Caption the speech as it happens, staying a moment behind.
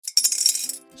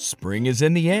Spring is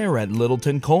in the air at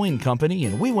Littleton Coin Company,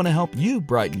 and we want to help you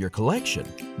brighten your collection.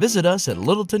 Visit us at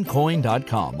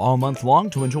littletoncoin.com all month long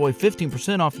to enjoy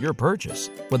 15% off your purchase.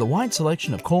 With a wide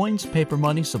selection of coins, paper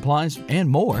money, supplies, and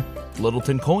more,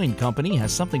 Littleton Coin Company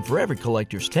has something for every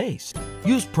collector's taste.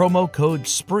 Use promo code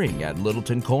SPRING at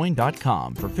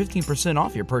littletoncoin.com for 15%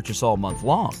 off your purchase all month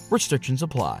long. Restrictions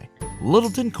apply.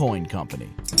 Littleton Coin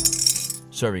Company.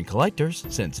 Serving collectors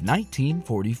since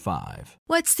 1945.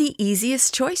 What's the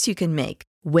easiest choice you can make?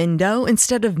 Window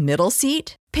instead of middle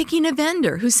seat? Picking a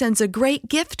vendor who sends a great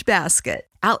gift basket?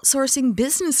 Outsourcing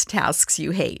business tasks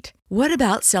you hate? What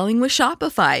about selling with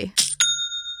Shopify?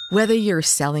 Whether you're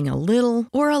selling a little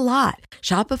or a lot,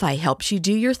 Shopify helps you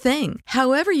do your thing,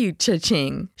 however you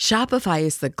cha-ching. Shopify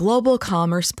is the global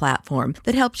commerce platform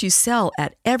that helps you sell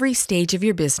at every stage of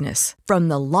your business. From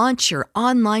the launch your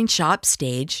online shop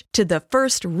stage to the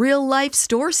first real-life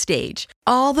store stage,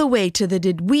 all the way to the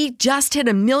did we just hit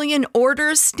 1 million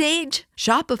orders stage?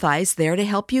 Shopify's there to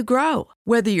help you grow.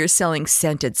 Whether you're selling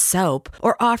scented soap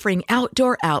or offering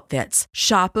outdoor outfits,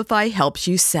 Shopify helps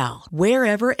you sell.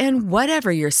 Wherever and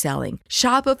whatever you're selling,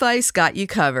 Shopify's got you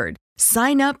covered.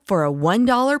 Sign up for a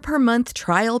 $1 per month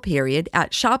trial period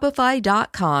at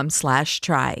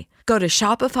shopify.com/try. Go to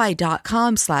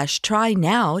shopify.com/try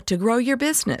now to grow your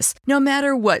business, no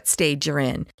matter what stage you're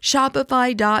in.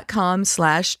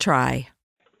 Shopify.com/try.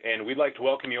 And we'd like to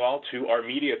welcome you all to our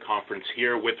media conference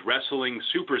here with wrestling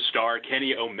superstar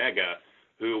Kenny Omega,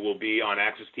 who will be on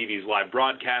AXS TV's live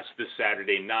broadcast this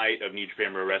Saturday night of New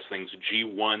Japan Pro Wrestling's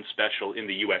G1 special in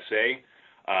the USA.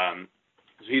 So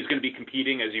he's going to be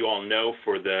competing, as you all know,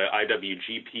 for the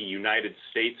IWGP United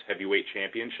States Heavyweight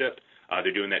Championship.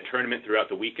 They're doing that tournament throughout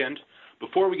the weekend.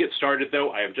 Before we get started,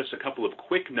 though, I have just a couple of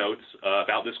quick notes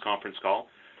about this conference call.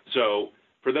 So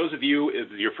for those of you, if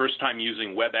it's your first time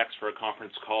using WebEx for a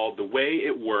conference call, the way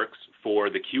it works for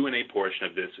the Q&A portion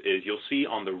of this is you'll see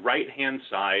on the right-hand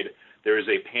side there is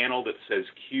a panel that says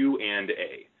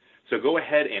Q&A. So go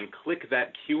ahead and click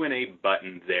that Q&A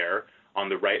button there on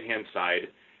the right-hand side,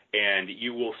 and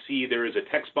you will see there is a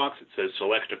text box that says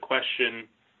select a question,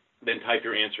 then type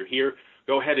your answer here.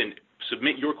 Go ahead and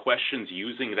submit your questions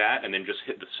using that, and then just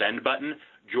hit the send button.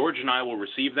 George and I will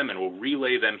receive them, and we'll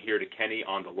relay them here to Kenny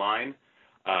on the line.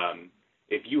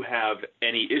 If you have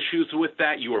any issues with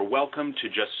that, you are welcome to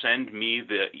just send me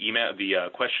the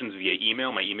questions via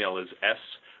email. My email is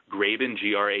sgrabin, Grabin,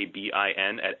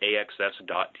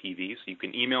 @axs.tv. So you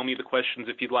can email me the questions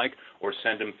if you'd like, or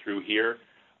send them through here,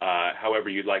 however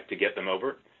you'd like to get them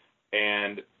over.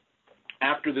 And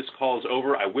after this call is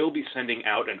over, I will be sending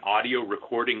out an audio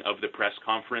recording of the press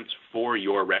conference for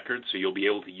your record, so you'll be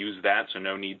able to use that, so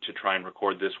no need to try and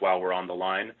record this while we're on the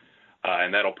line.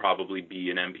 And that'll probably be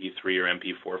an MP3 or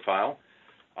MP4 file.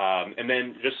 And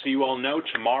then just so you all know,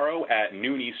 tomorrow at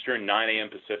noon Eastern, 9 a.m.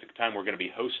 Pacific time, we're going to be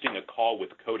hosting a call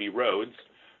with Cody Rhodes,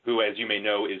 who, as you may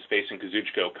know, is facing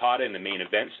Kazuchika Okada in the main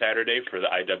event Saturday for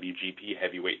the IWGP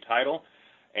Heavyweight title.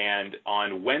 And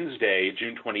on Wednesday,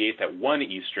 June 28th at 1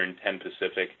 Eastern, 10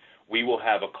 Pacific, we will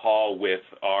have a call with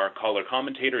our color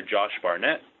commentator, Josh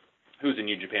Barnett, who's a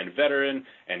New Japan veteran,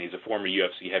 and he's a former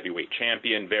UFC heavyweight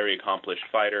champion, very accomplished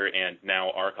fighter, and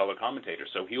now our color commentator.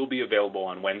 So he'll be available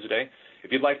on Wednesday.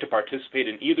 If you'd like to participate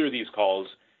in either of these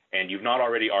calls and you've not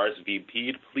already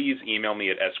RSVP'd, please email me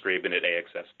at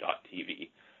sgrabin@axs.tv.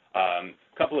 A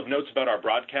couple of notes about our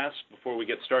broadcast before we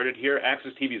get started here.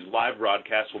 AXS TV's live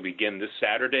broadcast will begin this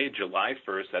Saturday, July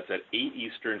 1st. That's at 8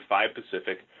 Eastern, 5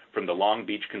 Pacific, from the Long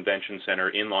Beach Convention Center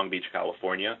in Long Beach,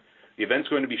 California. The event's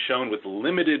going to be shown with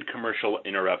limited commercial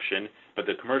interruption, but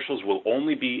the commercials will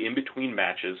only be in between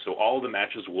matches, so all of the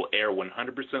matches will air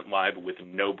 100% live with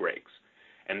no breaks.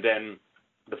 And then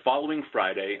the following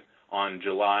Friday, on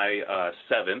July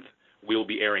 7th, we'll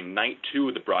be airing Night 2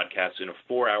 of the broadcast in a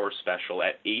 4-hour special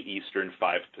at 8 Eastern,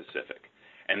 5 Pacific.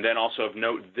 And then also of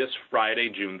note, this Friday,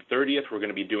 June 30th, we're going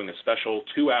to be doing a special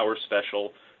 2-hour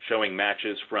special showing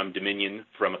matches from Dominion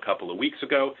from a couple of weeks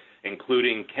ago,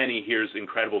 including Kenny here's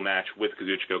incredible match with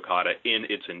Kazuchika Okada in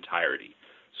its entirety.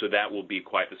 So that will be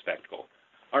quite the spectacle.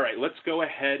 All right, let's go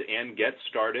ahead and get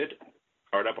started.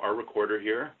 Start up our recorder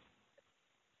here.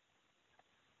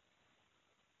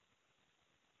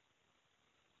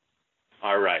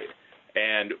 All right.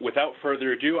 And without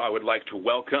further ado, I would like to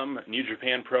welcome New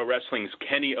Japan Pro Wrestling's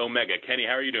Kenny Omega. Kenny,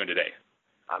 how are you doing today?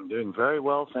 I'm doing very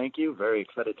well, thank you. Very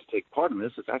excited to take part in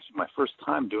this. It's actually my first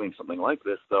time doing something like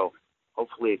this, so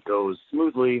hopefully it goes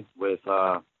smoothly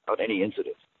without any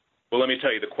incidents. Well, let me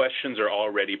tell you, the questions are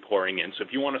already pouring in. So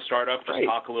if you want to start off, just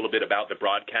talk a little bit about the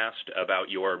broadcast, about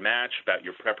your match, about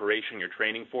your preparation, your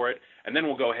training for it, and then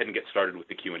we'll go ahead and get started with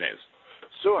the Q&As.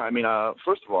 Sure. I mean,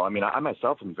 first of all, I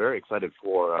myself am very excited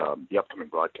for the upcoming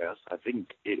broadcast. I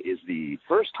think it is the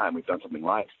first time we've done something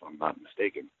live, if I'm not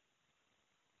mistaken.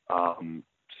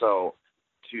 So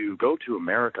to go to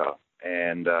America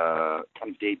and kind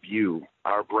of debut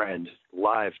our brand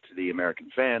live to the American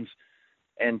fans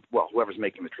and, well, whoever's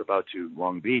making the trip out to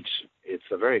Long Beach, it's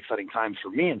a very exciting time for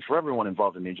me and for everyone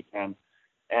involved in New Japan.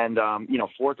 And,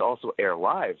 for it to also air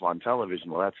live on television,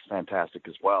 well, that's fantastic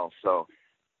as well. So,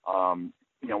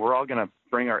 we're all going to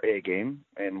bring our A game,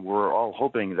 and we're all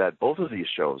hoping that both of these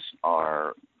shows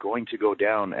are going to go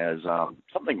down as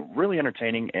something really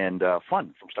entertaining and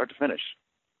fun from start to finish.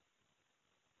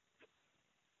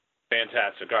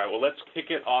 Fantastic. All right, well, let's kick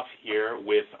it off here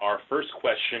with our first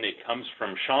question. It comes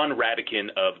from Sean Radican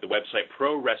of the website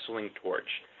Pro Wrestling Torch.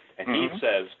 And he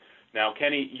says, now,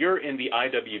 Kenny, you're in the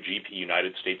IWGP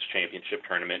United States Championship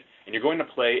Tournament, and you're going to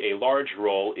play a large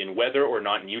role in whether or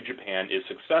not New Japan is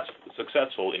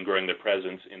successful in growing their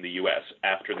presence in the U.S.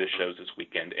 after the shows this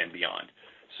weekend and beyond.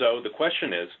 So the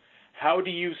question is, how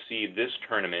do you see this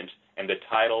tournament and the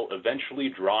title eventually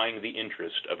drawing the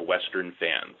interest of Western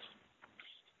fans?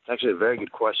 It's actually a very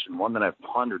good question, one that I've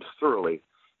pondered thoroughly.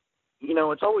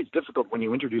 It's always difficult when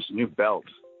you introduce a new belt,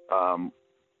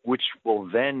 which will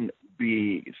then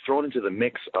be thrown into the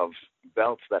mix of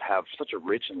belts that have such a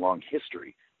rich and long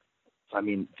history. So,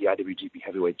 the IWGP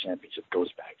Heavyweight Championship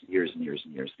goes back years and years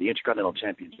and years. The Intercontinental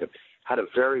Championship had a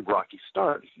very rocky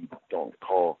start, if you don't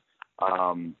recall.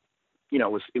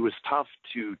 It was tough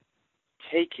to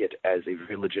take it as a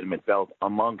very legitimate belt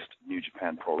amongst New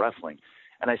Japan Pro Wrestling.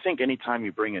 And I think anytime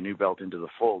you bring a new belt into the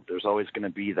fold, there's always going to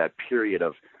be that period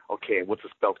of, okay, what's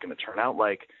this belt going to turn out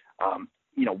like?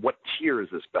 What tier is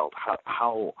this belt?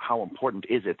 How important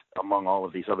is it among all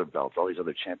of these other belts, all these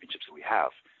other championships that we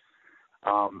have?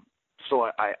 So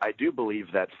I do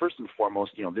believe that first and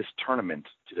foremost, this tournament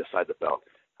to decide the belt,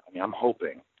 I'm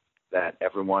hoping that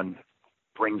everyone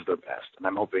brings their best. And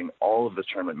I'm hoping all of the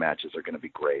tournament matches are going to be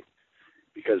great,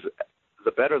 because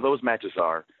the better those matches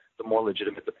are, the more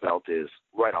legitimate the belt is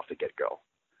right off the get-go.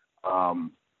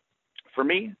 For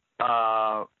me,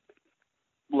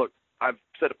 look, I've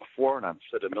said it before, and I've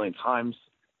said it a million times,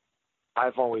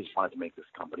 I've always wanted to make this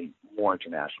company more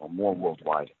international, more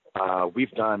worldwide. We've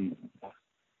done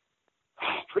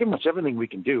pretty much everything we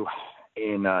can do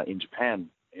in Japan,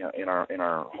 in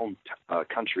our home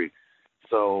country.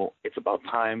 So it's about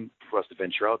time for us to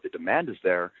venture out. The demand is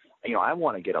there. I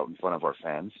want to get out in front of our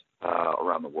fans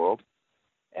around the world.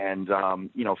 And,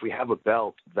 if we have a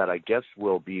belt that I guess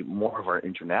will be more of our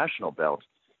international belt,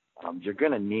 you're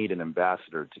going to need an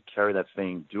ambassador to carry that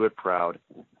thing, do it proud,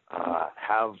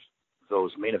 have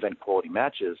those main event quality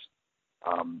matches,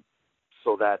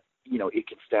 so that, it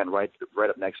can stand right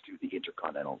up next to the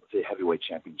Intercontinental, the Heavyweight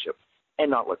Championship, and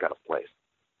not look out of place.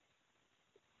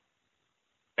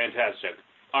 Fantastic.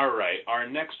 All right, our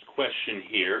next question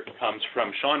here comes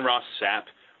from Sean Ross Sapp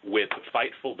with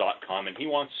Fightful.com, and he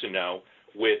wants to know,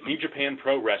 with New Japan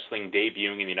Pro Wrestling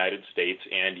debuting in the United States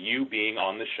and you being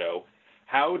on the show,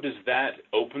 how does that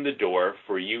open the door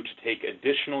for you to take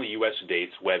additional U.S.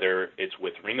 dates, whether it's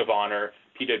with Ring of Honor,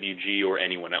 PWG, or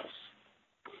anyone else?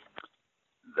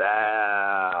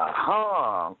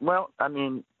 Well,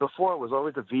 before it was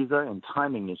always a visa and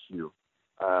timing issue.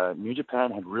 New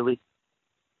Japan had really,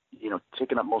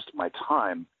 taken up most of my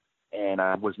time, and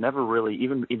I was never really,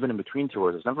 even in between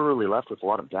tours, I was never really left with a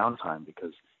lot of downtime,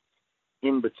 because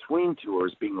in between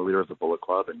tours, being the leader of the Bullet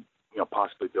Club and,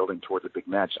 possibly building towards a big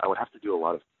match, I would have to do a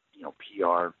lot of,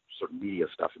 PR, sort of media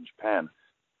stuff in Japan.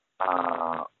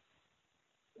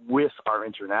 With our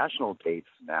international dates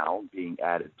now being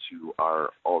added to our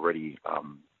already,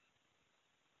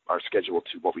 our schedule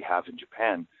to what we have in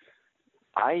Japan,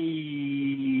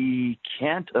 I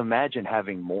can't imagine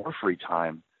having more free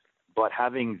time, but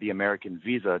having the American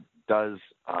visa does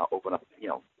open up,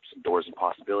 some doors and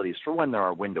possibilities for when there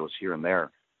are windows here and there.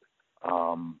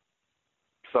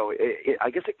 So I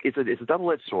guess it's a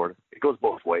double-edged sword. It goes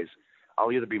both ways.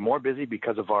 I'll either be more busy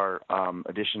because of our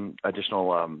additional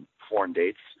foreign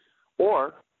dates,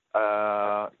 or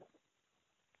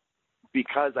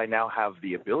because I now have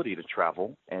the ability to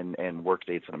travel and work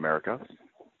dates in America.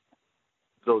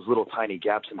 Those little tiny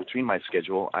gaps in between my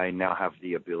schedule, I now have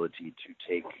the ability to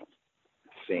take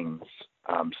things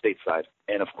stateside.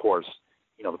 And, of course,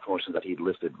 the promotions that he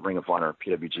listed, Ring of Honor,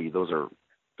 PWG, those are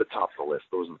the top of the list.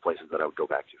 Those are the places that I would go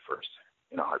back to first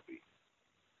in a heartbeat.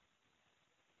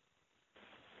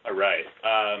 All right.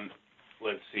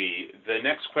 Let's see. The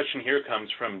next question here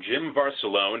comes from Jim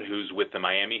Varsalone, who's with the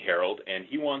Miami Herald, and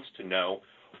he wants to know,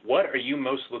 what are you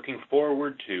most looking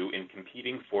forward to in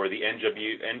competing for the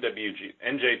NJPW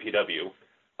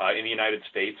in the United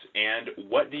States, and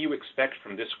what do you expect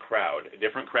from this crowd? A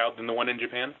different crowd than the one in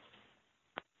Japan?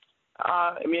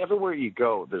 I mean, everywhere you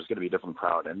go, there's going to be a different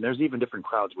crowd, and there's even different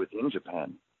crowds within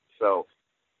Japan. So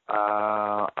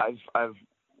I've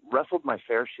wrestled my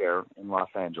fair share in Los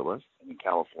Angeles and in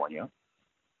California,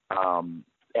 and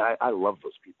I love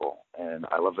those people, and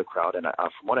I love the crowd. And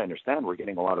from what I understand, we're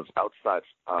getting a lot of outside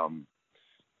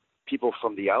people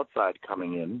from the outside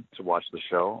coming in to watch the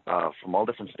show from all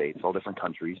different states, all different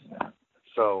countries.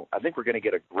 So I think we're going to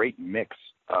get a great mix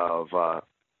of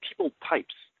people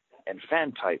types and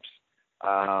fan types.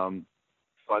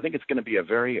 So I think it's going to be a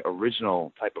very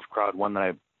original type of crowd, one that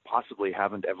I possibly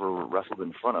haven't ever wrestled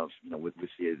in front of, with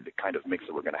the kind of mix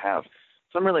that we're going to have.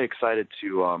 So I'm really excited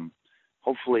to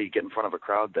hopefully get in front of a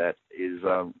crowd that is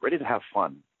ready to have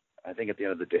fun. I think at the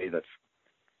end of the day, that's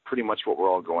pretty much what we're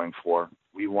all going for.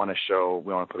 We want to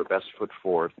put our best foot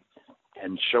forward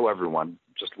and show everyone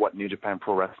just what New Japan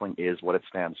Pro Wrestling is, what it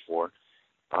stands for.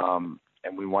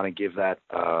 And we want to give that,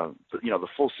 the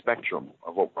full spectrum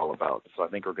of what we're all about. So I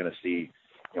think we're going to see,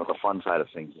 the fun side of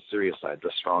things, the serious side,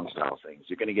 the strong style things.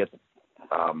 You're going to get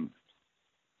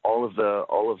all of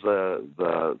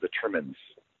the trim-ins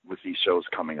with these shows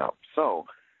coming up. So,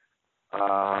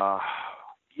 I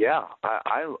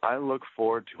look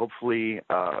forward to hopefully,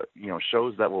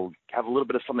 shows that will have a little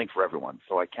bit of something for everyone.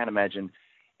 So I can't imagine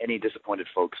any disappointed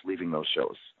folks leaving those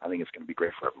shows. I think it's going to be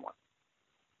great for everyone.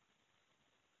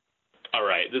 All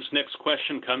right. This next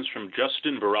question comes from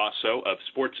Justin Barrasso of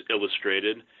Sports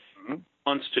Illustrated. Mm-hmm.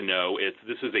 Wants to know if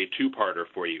this is a two-parter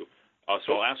for you.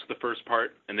 So I'll ask the first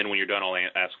part, and then when you're done, I'll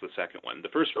ask the second one. The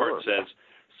first part says,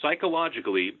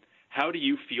 psychologically, how do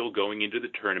you feel going into the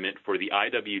tournament for the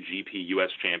IWGP U.S.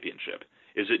 Championship?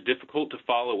 Is it difficult to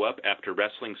follow up after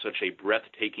wrestling such a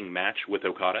breathtaking match with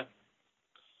Okada?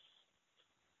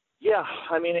 Yeah,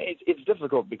 I mean, it's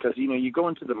difficult because, you go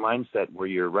into the mindset where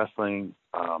you're wrestling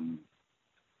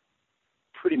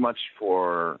pretty much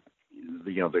for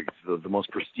the most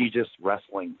prestigious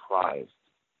wrestling prize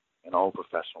in all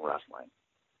professional wrestling.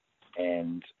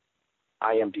 And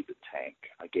I emptied the tank.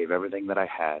 I gave everything that I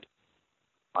had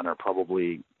on our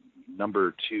probably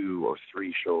number 2 or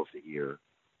 3 show of the year.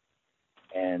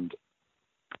 And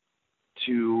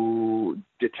to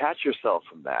detach yourself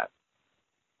from that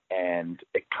and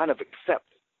kind of accept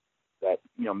that,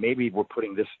 maybe we're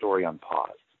putting this story on pause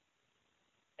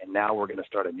and now we're going to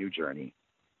start a new journey.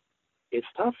 It's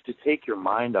tough to take your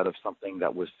mind out of something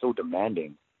that was so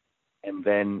demanding and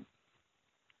then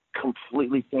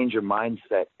completely change your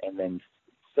mindset and then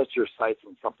set your sights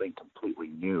on something completely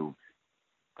new,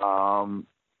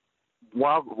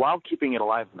 while keeping it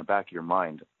alive in the back of your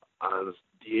mind.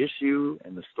 The issue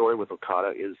and the story with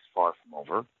Okada is far from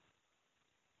over.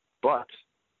 But,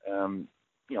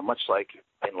 much like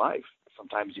in life,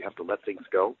 sometimes you have to let things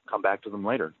go, come back to them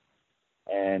later.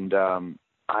 And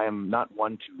I am not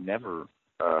one to never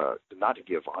not to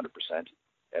give 100%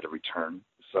 at a return.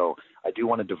 So I do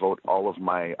want to devote all of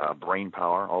my brain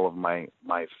power, all of my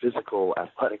physical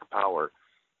athletic power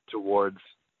towards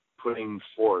putting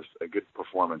forth a good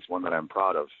performance, one that I'm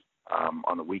proud of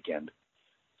on the weekend.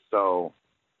 So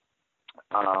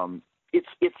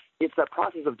it's that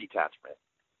process of detachment,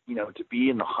 to be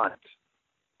in the hunt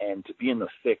and to be in the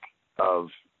thick of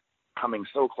coming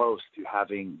so close to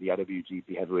having the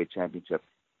IWGP Heavyweight Championship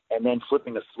and then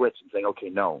flipping a switch and saying, okay,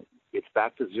 no, it's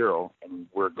back to zero and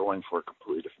we're going for a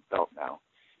completely different belt now.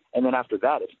 And then after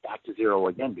that, it's back to zero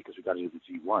again because we got to do the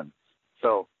G1.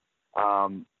 So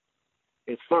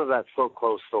it's sort of that so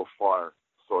close, so far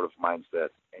sort of mindset,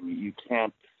 and you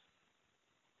can't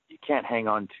hang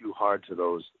on too hard to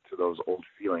those old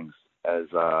feelings as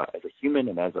a human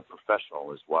and as a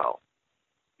professional as well,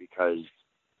 because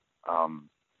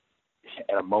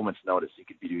at a moment's notice, you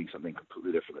could be doing something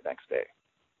completely different the next day.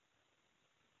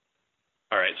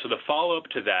 All right, so the follow-up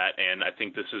to that, and I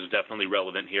think this is definitely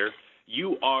relevant here,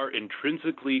 you are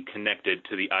intrinsically connected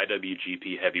to the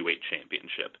IWGP Heavyweight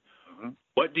Championship. Mm-hmm.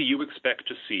 What do you expect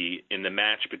to see in the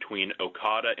match between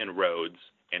Okada and Rhodes,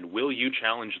 and will you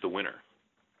challenge the winner?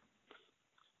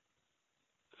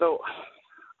 So,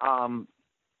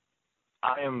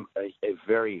 I am a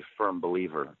very firm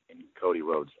believer in Cody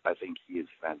Rhodes. I think he is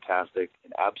fantastic,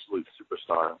 an absolute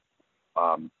superstar,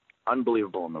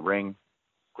 unbelievable in the ring,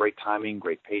 great timing,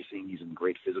 great pacing. He's in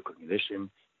great physical condition,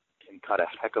 can cut a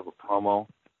heck of a promo,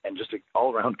 and just an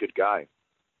all-around good guy.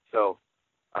 So,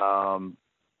 and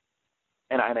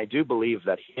I do believe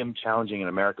that him challenging in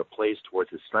America plays towards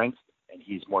his strengths, and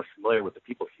he's more familiar with the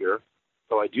people here.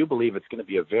 So I do believe it's going to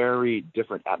be a very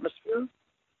different atmosphere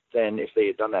than if they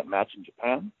had done that match in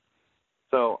Japan.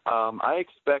 So I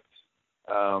expect,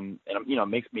 and it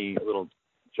makes me a little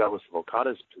jealous of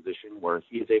Okada's position where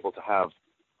he is able to have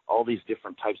all these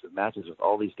different types of matches with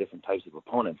all these different types of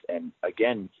opponents. And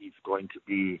again, he's going to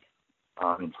be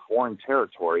in foreign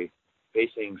territory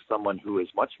facing someone who is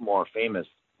much more famous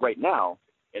right now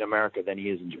in America than he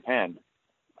is in Japan.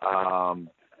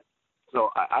 So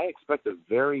I expect a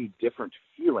very different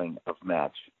feeling of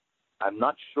match. I'm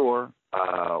not sure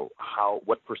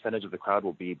what percentage of the crowd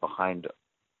will be behind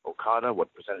Okada,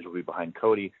 what percentage will be behind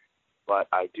Cody, but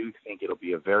I do think it'll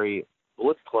be a very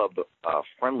Bullet Club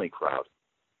friendly crowd.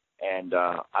 And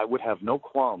I would have no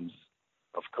qualms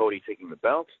of Cody taking the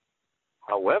belt.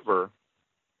 However,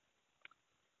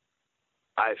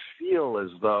 I feel as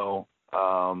though,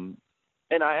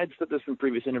 and I had said this in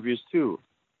previous interviews too,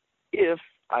 if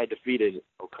I defeated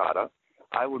Okada,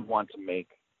 I would want to make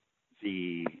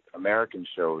the American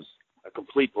shows a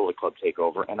complete Bullet Club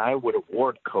takeover, and I would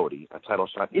award Cody a title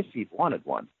shot if he wanted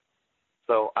one.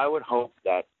 So I would hope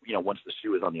that, once the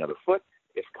shoe is on the other foot,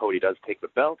 if Cody does take the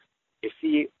belt, if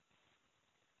he,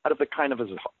 out of the kind of his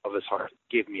heart,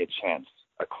 gave me a chance,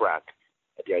 a crack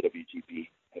at the IWGP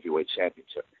Heavyweight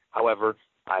Championship. However,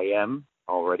 I am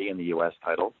already in the U.S.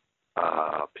 title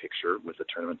picture with the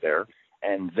tournament there.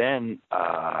 And then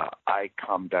I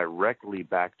come directly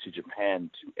back to Japan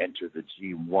to enter the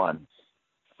G1.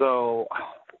 So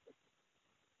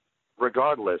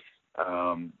regardless,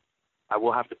 I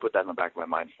will have to put that in the back of my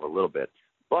mind for a little bit.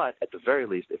 But at the very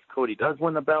least, if Cody does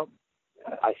win the belt,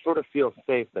 I sort of feel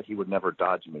safe that he would never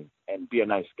dodge me and be a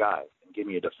nice guy and give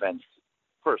me a defense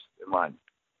first in line.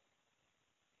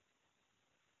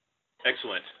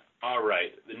 Excellent. All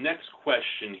right. The next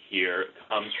question here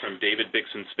comes from David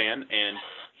Bixenspan, and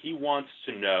he wants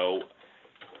to know,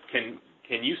 can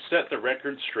you set the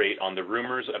record straight on the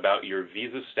rumors about your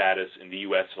visa status in the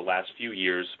U.S. the last few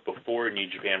years before New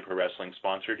Japan Pro Wrestling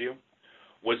sponsored you?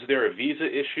 Was there a visa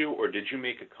issue, or did you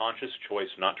make a conscious choice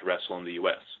not to wrestle in the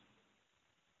U.S.?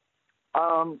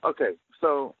 Okay,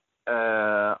 so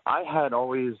I had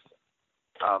always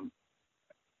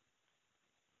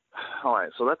all right,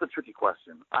 so that's a tricky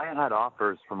question. I had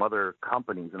offers from other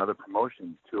companies and other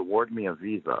promotions to award me a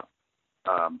visa,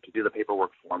 to do the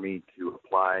paperwork for me, to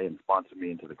apply and sponsor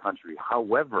me into the country.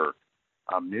 However,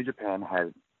 New Japan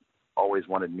had always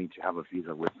wanted me to have a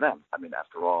visa with them. I mean,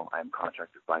 after all, I am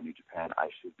contracted by New Japan. I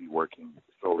should be working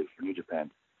solely for New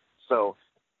Japan. So,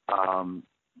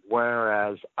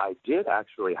 whereas I did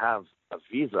actually have a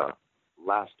visa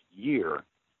last year,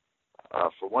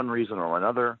 for one reason or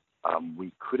another,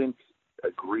 we couldn't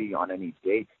agree on any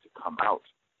dates to come out.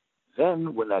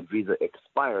 Then when that visa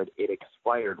expired, it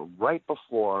expired right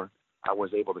before I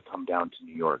was able to come down to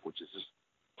New York, which is just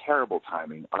terrible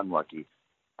timing, unlucky.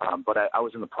 But I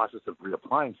was in the process of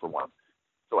reapplying for one.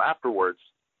 So afterwards,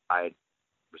 I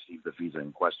received the visa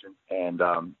in question, and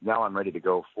now I'm ready to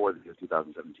go for the year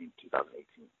 2017,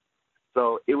 2018.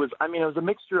 So it was a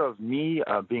mixture of me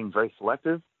being very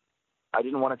selective. I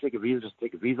didn't want to take a visa just to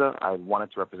take a visa. I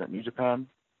wanted to represent New Japan,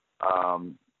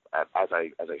 as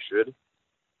I should.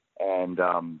 And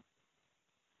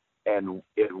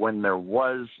when there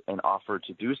was an offer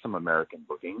to do some American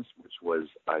bookings, which was,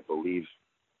 I believe,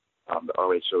 the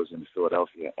ROH shows in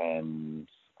Philadelphia and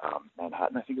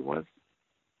Manhattan, I think it was,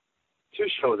 2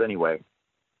 shows anyway.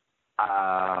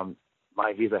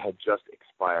 My visa had just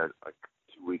expired like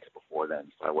 2 weeks before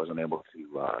then, so I wasn't able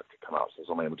to come out. So I was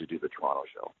only able to do the Toronto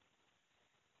show.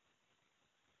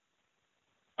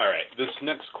 All right. This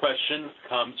next question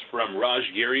comes from Raj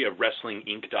Giri of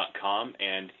WrestlingInc.com,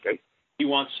 and he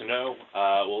wants to know,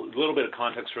 a little bit of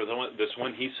context for this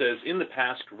one. He says, in the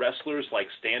past, wrestlers like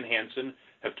Stan Hansen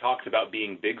have talked about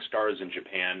being big stars in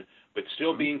Japan, but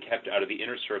still being kept out of the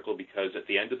inner circle because at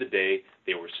the end of the day,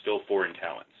 they were still foreign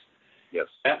talents. Yes.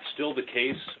 That's still the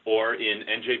case, or in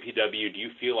NJPW, do you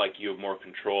feel like you have more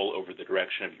control over the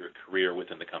direction of your career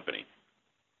within the company?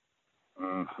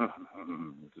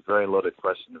 It's a very loaded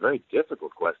question, a very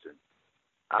difficult question.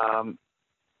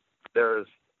 There's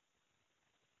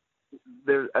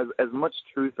as much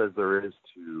truth as there is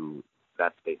to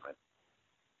that statement.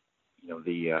 You know,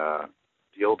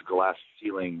 the old glass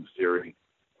ceiling theory,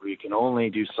 where you can only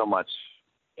do so much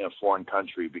in a foreign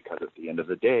country because at the end of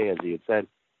the day, as he had said,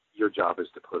 your job is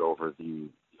to put over the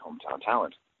hometown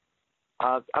talent.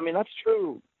 That's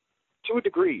true to a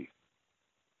degree.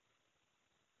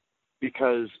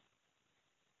 Because,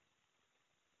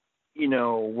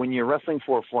 when you're wrestling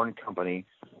for a foreign company,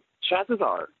 chances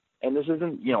are, and this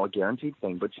isn't, a guaranteed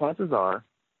thing, but chances are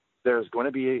there's going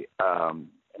to be an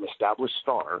established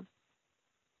star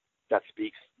that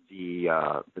speaks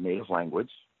the native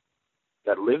language,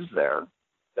 that lives there,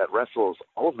 that wrestles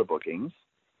all of the bookings,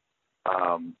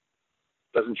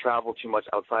 doesn't travel too much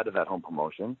outside of that home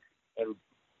promotion, and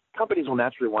companies will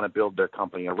naturally want to build their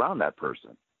company around that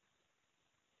person.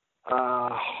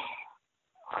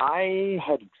 I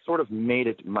had sort of made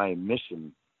it my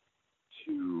mission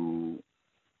to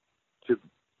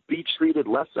be treated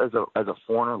less as a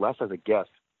foreigner, less as a guest.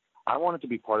 I wanted to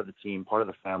be part of the team, part of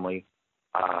the family.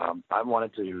 I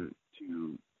wanted to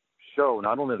show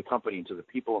not only the company and to the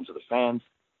people and to the fans,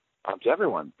 to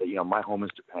everyone that, my home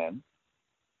is Japan.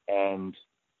 And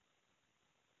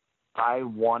I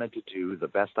wanted to do the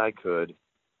best I could,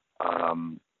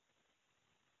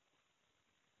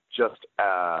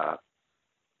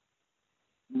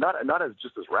 not as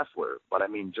just as wrestler, but I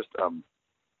mean just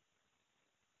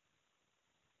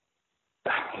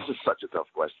this is such a tough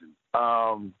question.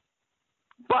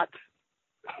 But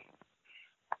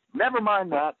never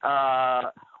mind that.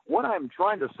 What I'm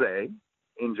trying to say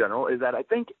in general is that I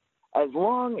think as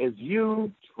long as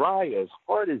you try as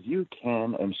hard as you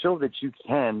can and show that you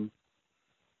can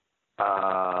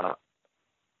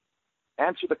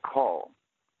answer the call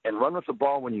and run with the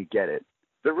ball when you get it,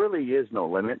 there really is no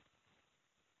limit.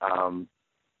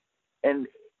 And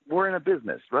we're in a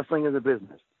business. Wrestling is a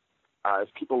business.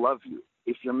 If people love you,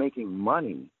 if you're making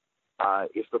money,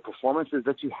 if the performances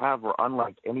that you have are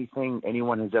unlike anything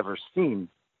anyone has ever seen,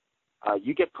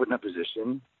 you get put in a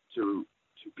position to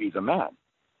be the man.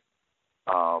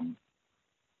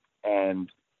 And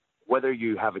whether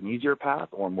you have an easier path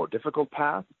or a more difficult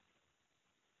path,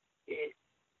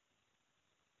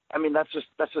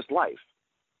 that's just life.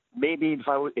 Maybe if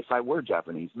I were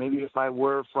Japanese, maybe if I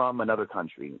were from another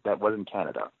country that wasn't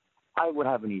Canada, I would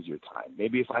have an easier time.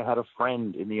 Maybe if I had a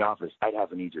friend in the office, I'd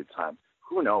have an easier time.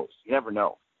 Who knows? You never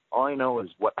know. All I know is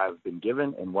what I've been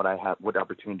given and what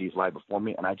opportunities lie before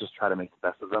me, and I just try to make the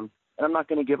best of them. And I'm not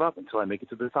going to give up until I make it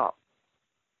to the top.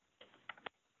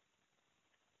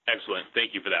 Excellent.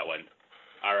 Thank you for that one.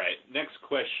 All right. Next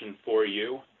question for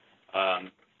you.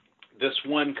 This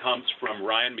one comes from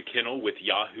Ryan McKinnell with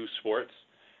Yahoo Sports,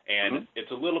 and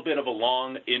it's a little bit of a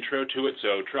long intro to it,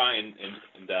 so try and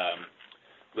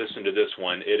listen to this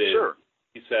one. It is. Sure.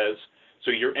 He says,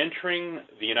 so you're entering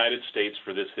the United States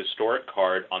for this historic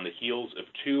card on the heels of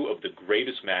two of the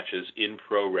greatest matches in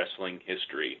pro wrestling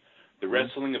history. The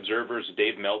Wrestling Observer's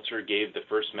Dave Meltzer gave the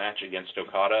first match against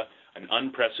Okada an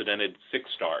unprecedented 6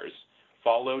 stars,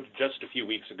 followed just a few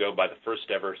weeks ago by the first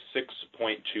ever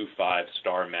 6.25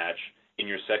 star match in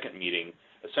your second meeting,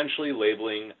 essentially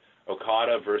labeling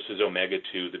Okada versus Omega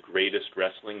 2 the greatest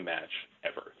wrestling match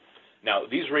ever. Now,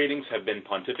 these ratings have been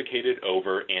pontificated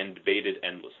over and debated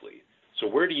endlessly. So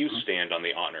where do you stand on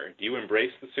the honor? Do you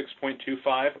embrace the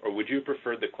 6.25, or would you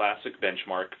prefer the classic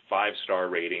benchmark 5-star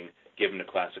rating given to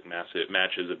classic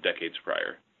matches of decades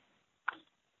prior?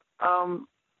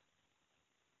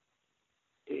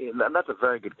 That's a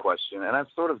very good question, and I've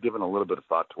sort of given a little bit of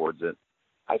thought towards it.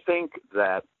 I think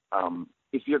that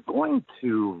if you're going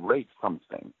to rate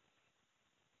something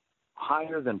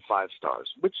higher than 5 stars,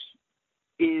 which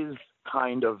is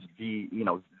kind of the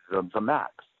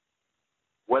max,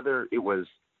 whether it was,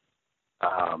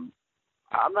 I'm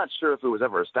not sure if it was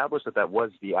ever established that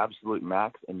was the absolute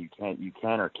max, and you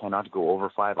can or cannot go over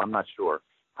 5. I'm not sure.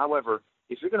 However,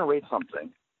 if you're going to rate something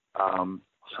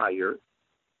higher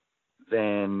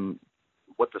than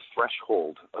what the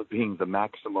threshold of being the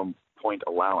maximum point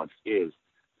allowance is,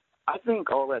 I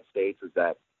think all that states is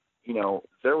that,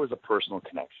 there was a personal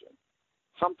connection,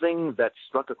 something that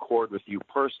struck a chord with you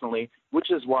personally,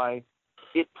 which is why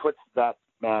it puts that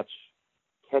match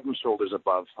head and shoulders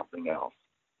above something else.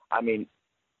 I mean,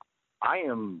 I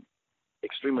am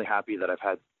extremely happy that I've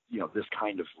had, this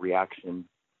kind of reaction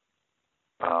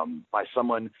by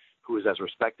someone who is as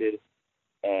respected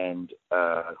and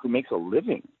who makes a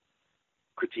living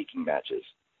critiquing matches.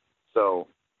 So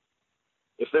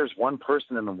if there's one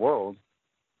person in the world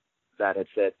that had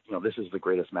said, this is the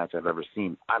greatest match I've ever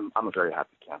seen, I'm a very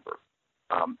happy camper.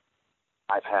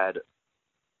 I've had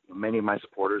many of my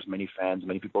supporters, many fans,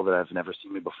 many people that have never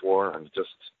seen me before, have just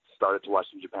started to watch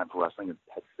New Japan Pro Wrestling and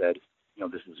had said,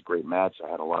 this is a great match. I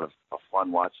had a lot of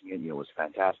fun watching it. It was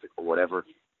fantastic or whatever.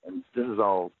 And this is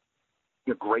all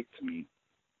great to me.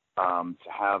 To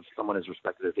have someone as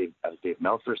respected as Dave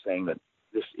Meltzer saying that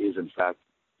this is, in fact,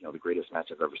 the greatest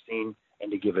match I've ever seen, and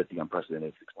to give it the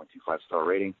unprecedented 6.25 star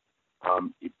rating,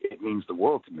 it means the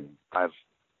world to me. I've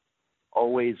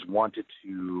always wanted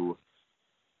to,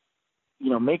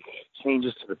 make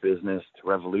changes to the business, to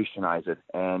revolutionize it.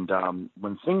 And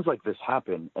when things like this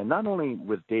happen, and not only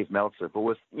with Dave Meltzer, but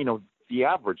with, the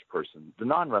average person, the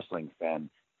non-wrestling fan,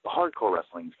 the hardcore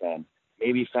wrestling fan,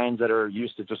 maybe fans that are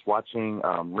used to just watching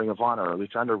Ring of Honor or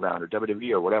Lucha Underground or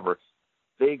WWE or whatever,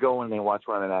 they go and they watch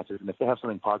one of my matches, and if they have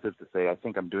something positive to say, I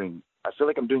feel like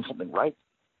I'm doing something right,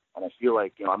 and I feel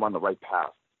like, I'm on the right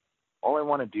path. All I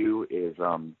want to do is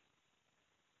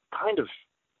kind of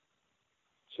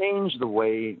change the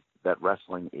way that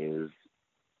wrestling is.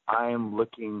 I'm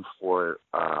looking for,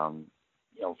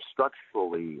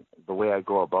 structurally, the way I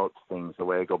go about things, the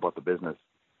way I go about the business.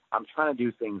 I'm trying to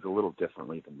do things a little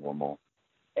differently than normal.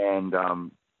 And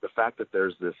the fact that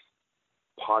there's this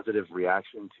positive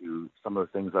reaction to some of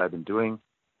the things that I've been doing,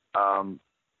 I'm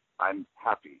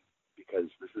happy, because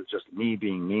this is just me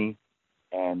being me.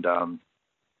 And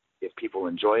if people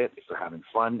enjoy it, if they're having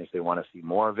fun, if they want to see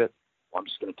more of it, well, I'm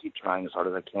just going to keep trying as hard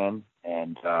as I can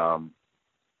and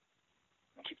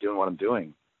keep doing what I'm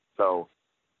doing. So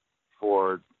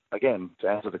to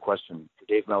answer the question, for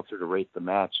Dave Meltzer to rate the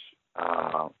match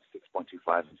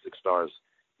 6.25 and 6 stars,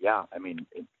 yeah, I mean,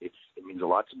 it means a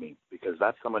lot to me, because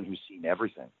that's someone who's seen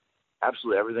everything,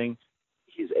 absolutely everything.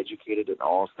 He's educated in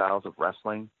all styles of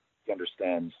wrestling. He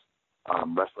understands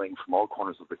wrestling from all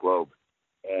corners of the globe.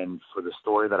 And for the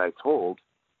story that I told,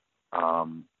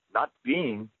 not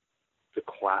being the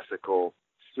classical,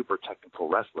 super technical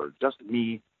wrestler, just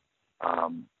me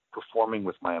performing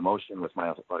with my emotion, with my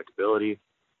athletic ability,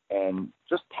 and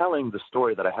just telling the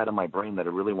story that I had in my brain that I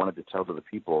really wanted to tell to the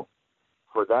people,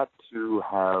 for that to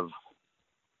have,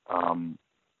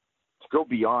 to go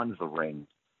beyond the ring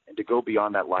and to go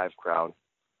beyond that live crowd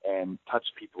and touch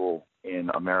people in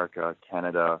America,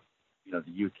 Canada,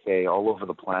 the UK, all over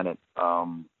the planet,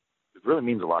 it really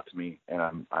means a lot to me.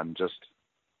 And I'm just,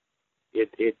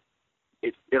 it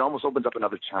almost opens up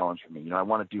another challenge for me. I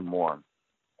want to do more.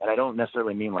 And I don't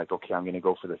necessarily mean like, okay, I'm going to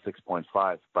go for the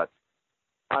 6.5, but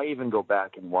I even go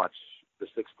back and watch the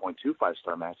 6.25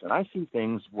 star match, and I see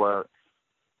things where,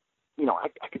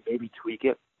 I could maybe tweak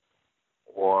it,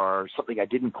 or something I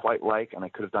didn't quite like and I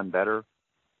could have done better.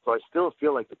 So I still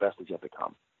feel like the best is yet to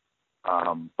come.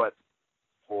 But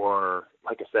for,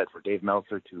 like I said, for Dave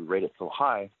Meltzer to rate it so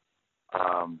high,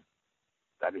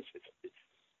 that is,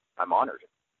 I'm honored.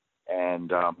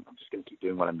 And I'm just going to keep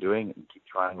doing what I'm doing and keep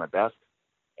trying my best.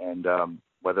 And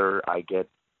whether I get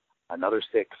another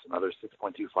 6, another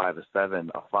 6.25, a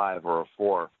 7, a 5, or a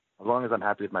 4, as long as I'm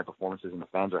happy with my performances and the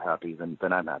fans are happy, then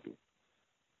I'm happy.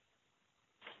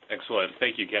 Excellent.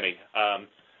 Thank you, Kenny.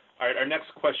 All right, our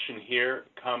next question here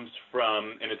comes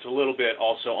from, and it's a little bit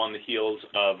also on the heels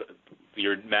of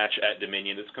your match at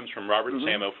Dominion. This comes from Robert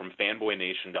Samo from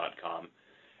fanboynation.com.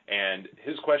 And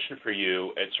his question for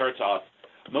you, it starts off,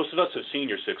 most of us have seen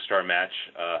your 6-star match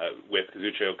with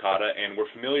Kazuchika Okada, and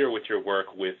we're familiar with your work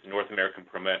with North American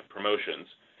promotions.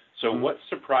 So what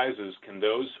surprises can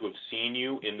those who have seen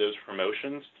you in those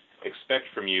promotions expect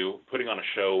from you putting on a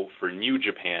show for New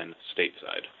Japan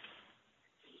stateside?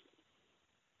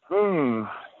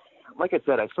 Like I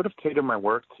said, I sort of cater my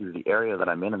work to the area that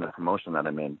I'm in and the promotion that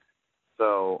I'm in.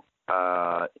 So,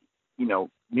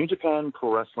 New Japan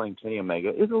Pro Wrestling Kenny Omega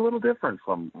is a little different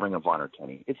from Ring of Honor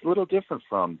Kenny. It's a little different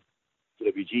from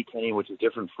PWG Kenny, which is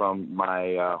different from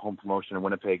my home promotion in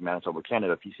Winnipeg, Manitoba,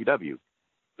 Canada, PCW.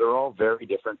 They're all very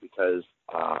different because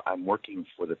I'm working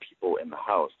for the people in the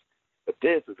house. But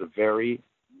this is a very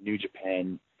New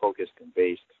Japan focused and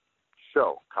based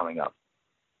show coming up.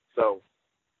 So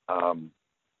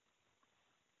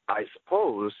I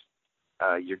suppose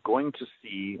you're going to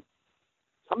see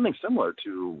something similar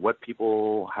to what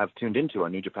people have tuned into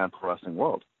on New Japan Pro Wrestling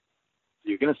World. So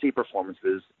you're going to see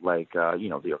performances like,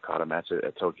 the Okada match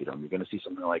at Tokyo Dome. You're going to see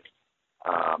something like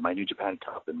my New Japan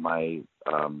Cup and my,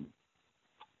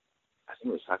 I think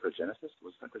it was Sakura Genesis.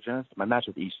 My match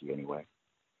with Ishii anyway.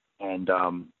 And,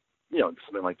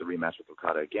 something like the rematch with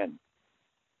Okada again.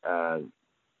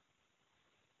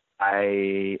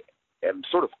 I am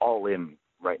sort of all in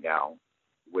right now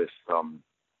with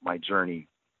my journey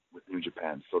with New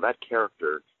Japan. So that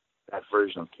character, that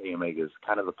version of Kenny Omega is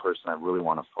kind of the person I really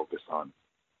want to focus on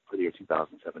for the year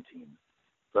 2017.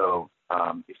 So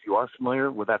if you are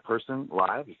familiar with that person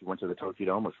live, if you went to the Tokyo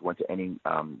Dome, or if you went to any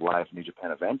live New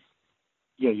Japan events,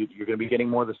 you're going to be getting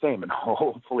more of the same, and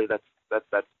hopefully that's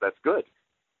good.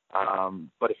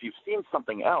 But if you've seen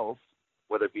something else,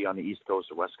 whether it be on the East Coast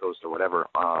or West Coast or whatever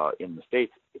in the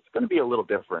States, it's going to be a little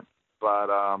different. But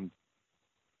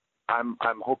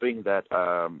I'm hoping that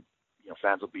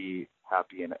fans will be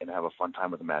happy and have a fun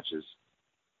time with the matches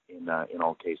in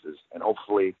all cases, and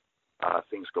hopefully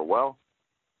things go well.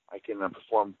 I can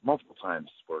perform multiple times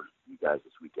for you guys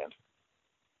this weekend.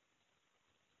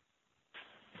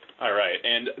 All right,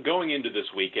 and going into this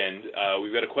weekend,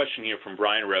 we've got a question here from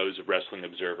Brian Rose of Wrestling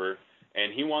Observer,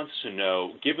 and he wants to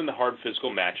know, given the hard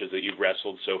physical matches that you've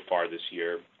wrestled so far this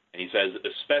year, and he says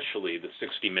especially the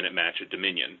 60-minute match at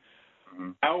Dominion,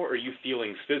 Mm-hmm. How are you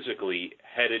feeling physically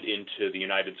headed into the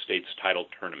United States title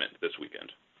tournament this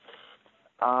weekend?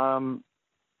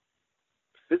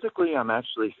 Physically, I'm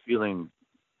actually feeling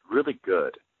really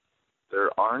good. There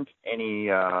aren't any,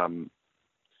 there's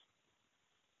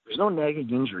no nagging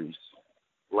injuries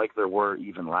like there were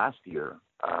even last year.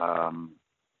 I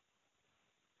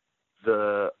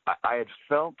had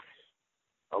felt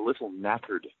a little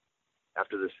knackered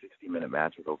after the 60-minute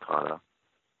match with Okada.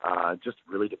 Just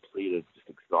really depleted, just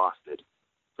exhausted.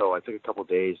 So I took a couple of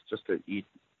days just to eat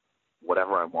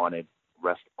whatever I wanted,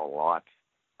 rest a lot.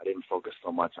 I didn't focus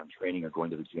so much on training or going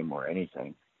to the gym or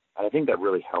anything. And I think that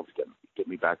really helped get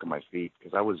me back on my feet,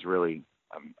 because I was really,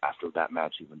 after that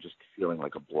match, even just feeling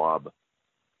like a blob.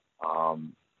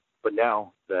 But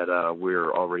now that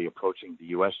we're already approaching the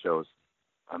U.S. shows,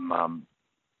 I'm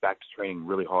back to training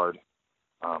really hard,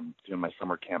 doing my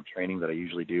summer camp training that I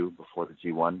usually do before the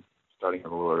G1, starting a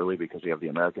little early because we have the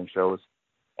American shows.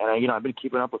 And, I've been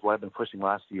keeping up with what I've been pushing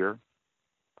last year.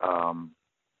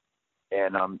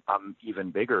 And I'm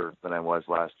even bigger than I was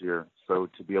last year. So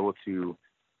to be able to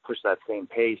push that same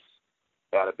pace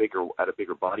at a bigger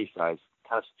body size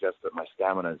kind of suggests that my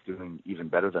stamina is doing even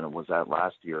better than it was at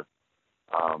last year.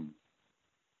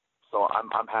 So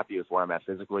I'm happy with where I'm at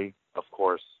physically. Of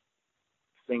course,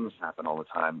 things happen all the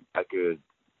time. I could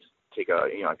take a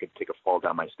fall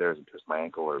down my stairs and twist my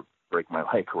ankle or break my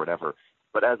leg or whatever.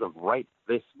 But as of right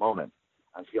this moment,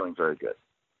 I'm feeling very good.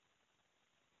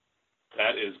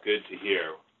 That is good to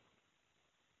hear.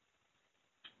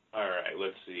 All right,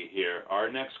 let's see here. Our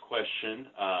next question,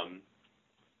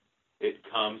 it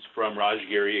comes from Raj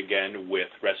Giri again with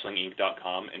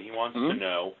WrestlingInc.com, and he wants to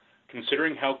know,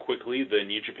 considering how quickly the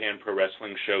New Japan Pro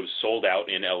Wrestling shows sold out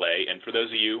in LA, and for those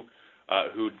of you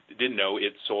who didn't know,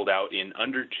 it sold out in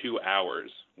under 2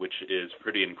 hours, which is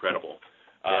pretty incredible.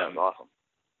 Yeah, that's awesome.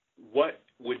 What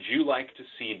would you like to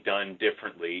see done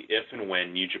differently if and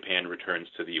when New Japan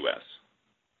returns to the U.S.?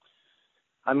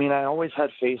 I mean, I always had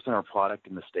faith in our product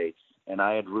in the States, and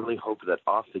I had really hoped that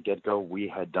off the get-go we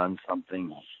had done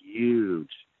something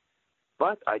huge.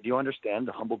 But I do understand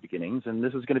the humble beginnings, and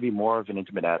this is going to be more of an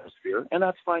intimate atmosphere, and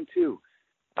that's fine too.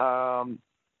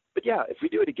 But yeah, if we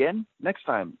do it again next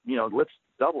time, let's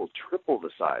double, triple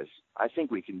the size. I think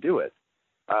we can do it.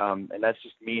 And that's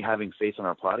just me having faith in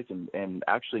our product, and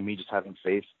actually me just having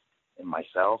faith in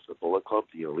myself, the Bullet Club,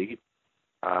 the Elite.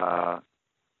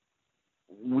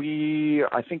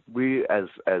 I think we as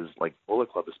like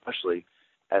Bullet Club, especially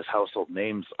as household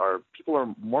names, people are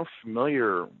more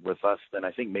familiar with us than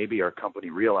I think maybe our company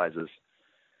realizes.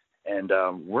 And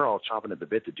we're all chomping at the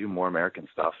bit to do more American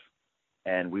stuff.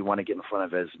 And we want to get in front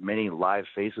of as many live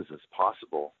faces as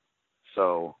possible.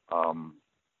 So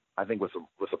I think with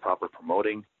the proper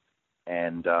promoting,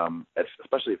 and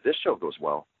especially if this show goes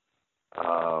well,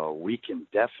 we can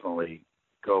definitely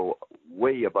go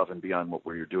way above and beyond what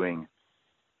we're doing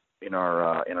in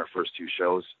our first 2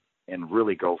 shows, and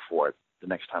really go for it the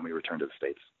next time we return to the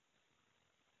States.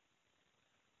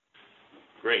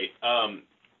 Great.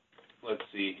 Let's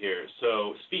see here.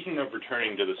 So speaking of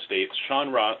returning to the States, Sean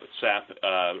Rossap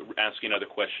asking another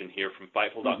question here from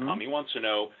Fightful.com. He wants to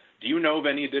know, do you know of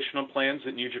any additional plans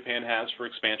that New Japan has for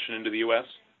expansion into the U.S.?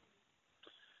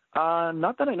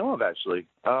 Not that I know of, actually.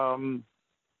 I'm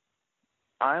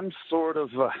sort of,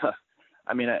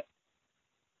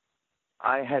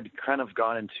 I had kind of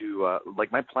gone into,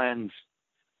 my plans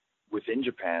within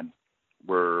Japan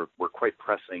were quite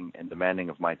pressing and demanding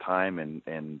of my time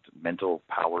and mental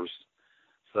powers.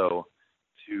 So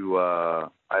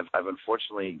I've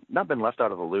unfortunately not been left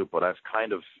out of the loop, but I've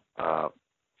kind of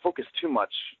focused too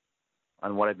much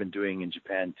on what I've been doing in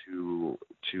Japan to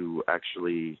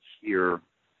actually hear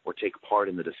or take part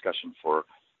in the discussion for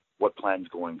what plans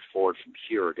going forward from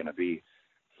here are going to be.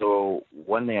 So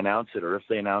when they announce it, or if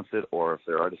they announce it, or if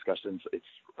there are discussions,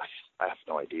 I have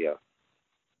no idea.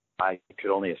 I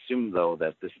could only assume, though,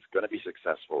 that this is going to be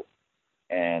successful,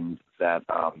 and that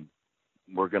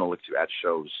we're going to look to add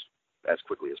shows as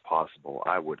quickly as possible.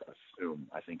 I would assume.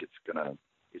 I think it's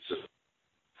just a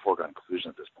foregone conclusion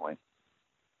at this point.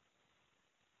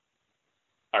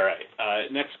 All right.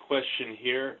 Next question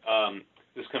here.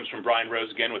 This comes from Brian Rose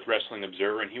again with Wrestling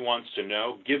Observer, and he wants to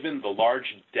know, given the large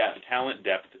talent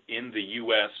depth in the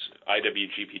U.S.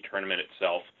 IWGP tournament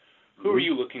itself, who are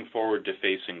you looking forward to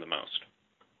facing the most?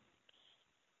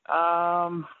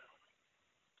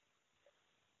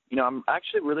 I'm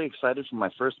actually really excited for my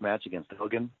first match against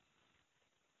Hogan.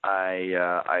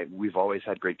 We've always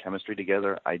had great chemistry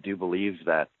together. I do believe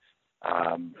that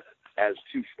as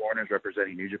 2 foreigners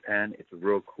representing New Japan, it's a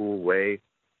real cool way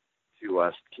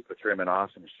to kick the tournament off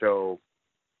and show,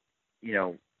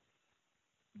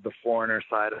 the foreigner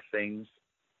side of things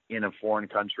in a foreign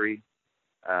country.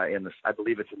 I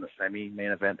believe it's in the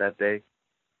semi-main event that day.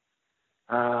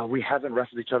 We haven't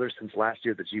wrestled each other since last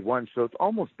year at the G1, so it's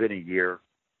almost been a year.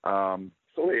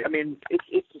 So I mean,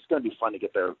 it's just going to be fun to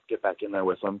get back in there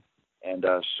with him, and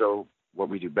show what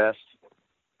we do best.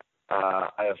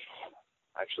 I have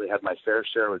actually had my fair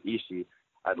share with Ishii.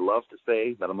 I'd love to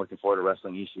say that I'm looking forward to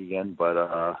wrestling Ishii again, but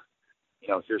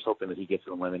here's hoping that he gets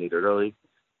eliminated early.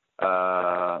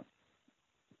 I've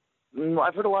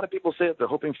heard a lot of people say that they're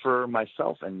hoping for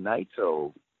myself and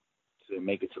Naito to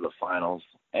make it to the finals,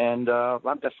 and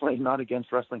I'm definitely not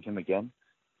against wrestling him again.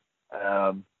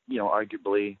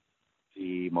 Arguably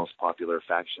the most popular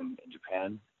faction in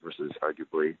Japan versus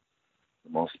arguably the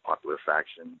most popular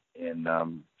faction in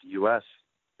the U.S.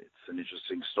 It's an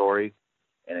interesting story,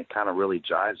 and it kind of really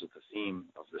jives with the theme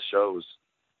of the shows.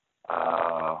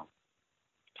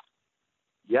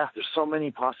 There's so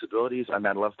many possibilities. I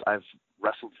mean, I've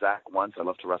wrestled Zach once. I'd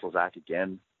love to wrestle Zach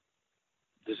again.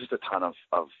 There's just a ton of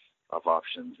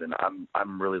options, and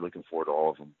I'm really looking forward to all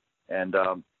of them. And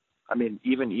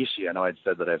even Ishii, I know I'd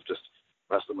said that I've just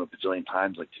wrestled him a bajillion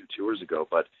times like 2 tours ago,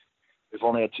 but we've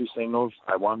only had 2 singles.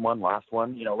 I won one, lost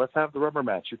one. Let's have the rubber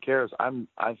match. Who cares? I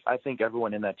think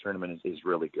everyone in that tournament is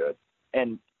really good.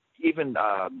 And even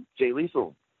Jay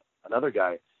Lethal, another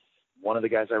guy, one of the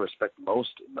guys I respect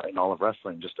most in all of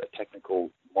wrestling, just a technical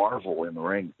marvel in the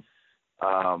ring.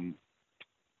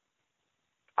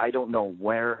 I don't know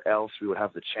where else we would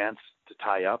have the chance to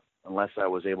tie up unless I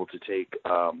was able to take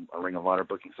a Ring of Honor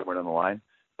booking somewhere down the line.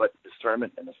 But this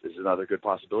tournament is another good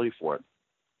possibility for it.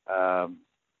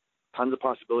 Tons of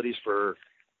possibilities for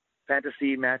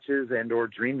fantasy matches and or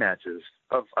dream matches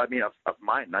of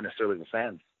mine, not necessarily the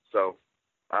fans. So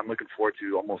I'm looking forward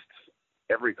to almost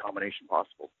every combination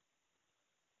possible.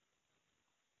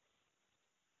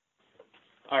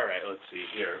 All right, let's see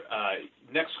here.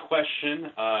 Next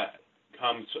question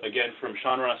comes again from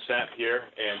Sean Ross Sapp here,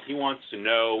 and he wants to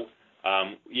know,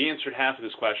 you answered half of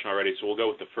this question already, so we'll go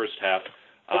with the first half.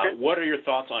 Okay. What are your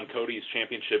thoughts on Cody's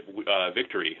championship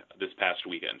victory this past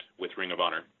weekend with Ring of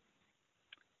Honor?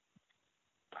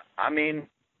 I mean,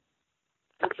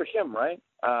 good for him, right?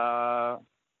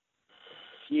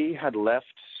 He had left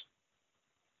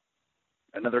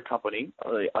another company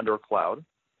under a cloud,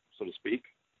 so to speak,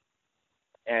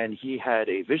 and he had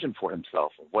a vision for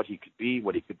himself of what he could be,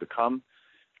 what he could become.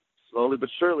 Slowly but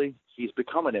surely, he's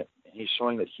becoming it, and he's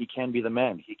showing that he can be the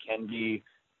man. He can be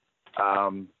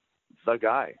the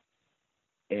guy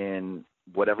in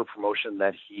whatever promotion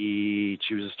that he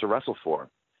chooses to wrestle for.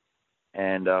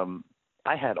 And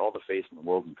I had all the faith in the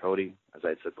world in Cody, as I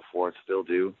had said before, still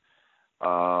do.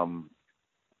 And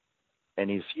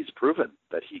he's proven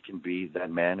that he can be that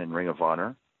man in Ring of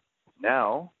Honor.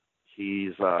 Now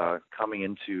he's coming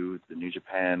into the New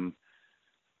Japan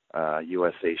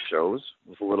USA shows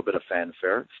with a little bit of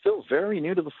fanfare. Still very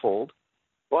new to the fold,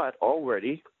 but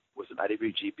already was an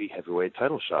IWGP heavyweight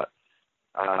title shot.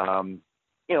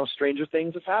 Stranger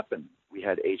things have happened. We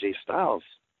had AJ Styles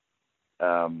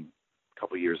a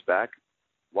couple years back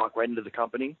walk right into the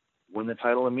company, win the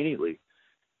title immediately.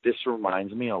 This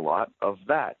reminds me a lot of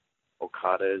that.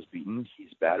 Okada is beaten,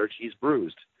 he's battered, he's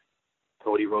bruised.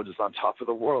 Cody Rhodes is on top of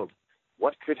the world.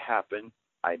 What could happen?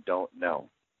 I don't know.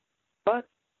 But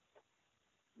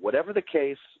whatever the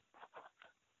case,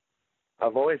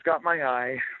 I've always got my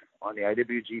eye on the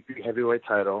IWGP heavyweight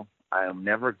title. I am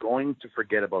never going to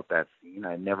forget about that scene.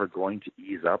 I'm never going to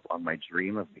ease up on my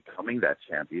dream of becoming that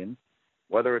champion.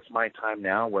 Whether it's my time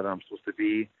now, whether I'm supposed to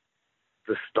be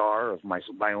the star of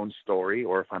my own story,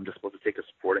 or if I'm just supposed to take a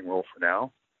supporting role for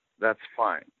now, that's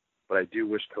fine. But I do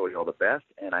wish Cody all the best,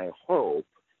 and I hope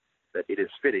that it is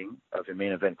fitting of a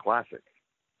main event classic.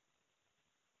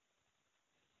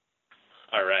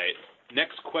 All right.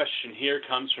 Next question here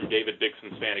comes from David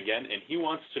Dixon's fan again, and he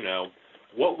wants to know,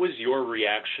 what was your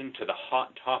reaction to the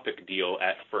Hot Topic deal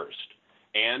at first?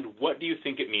 And what do you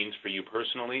think it means for you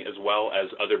personally, as well as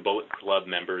other Bullet Club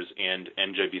members and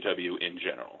NJPW in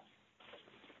general?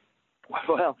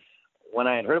 Well, when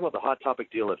I had heard about the Hot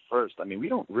Topic deal at first, I mean, we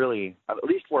don't really, at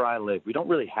least where I live, we don't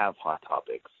really have Hot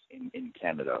Topics in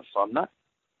Canada. So I'm not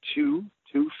too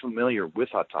familiar with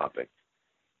Hot Topic.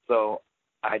 So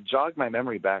I jogged my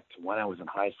memory back to when I was in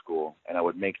high school, and I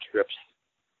would make trips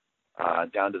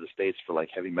down to the States for like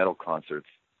heavy metal concerts.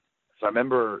 So I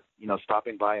remember,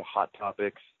 stopping by Hot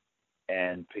Topics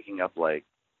and picking up like,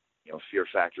 Fear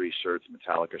Factory shirts,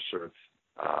 Metallica shirts,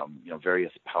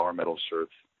 various power metal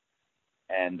shirts.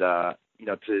 And,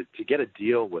 to get a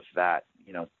deal with that,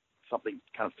 something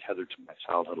kind of tethered to my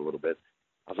childhood a little bit,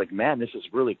 I was like, man, this is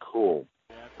really cool.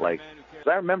 Like, 'cause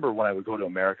I remember when I would go to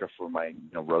America for my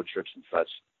road trips and such,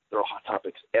 there were Hot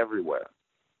Topics everywhere.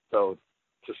 So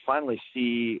to finally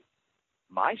see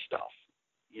my stuff,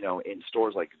 in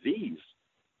stores like these,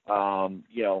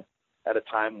 at a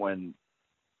time when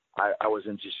I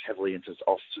wasn't just heavily into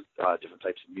all different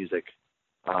types of music,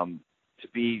 to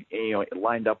be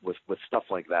lined up with stuff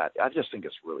like that, I just think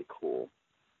it's really cool.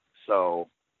 So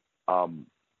to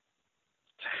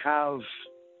have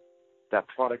that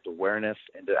product awareness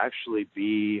and to actually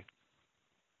be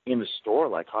in the store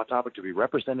like Hot Topic, to be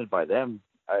represented by them,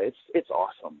 it's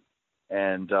awesome.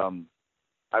 And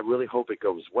I really hope it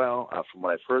goes well. From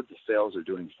what I've heard, the sales are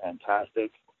doing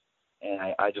fantastic,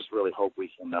 and I just really hope we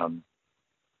can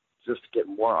just get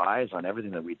more eyes on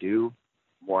everything that we do,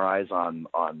 more eyes on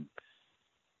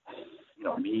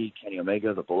me, Kenny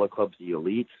Omega, the Bullet Club, the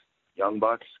Elite, Young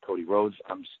Bucks, Cody Rhodes.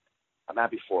 I'm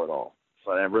happy for it all.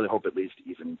 So I really hope it leads to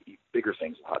even bigger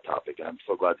things with Hot Topic, and I'm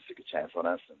so glad to take a chance on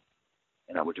us,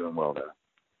 and we're doing well there.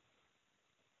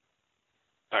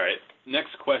 All right.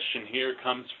 Next question here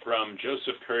comes from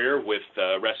Joseph Courier with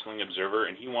Wrestling Observer,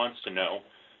 and he wants to know,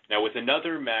 now with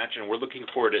another match, and we're looking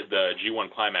forward to the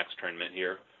G1 Climax tournament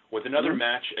here, with another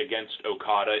match against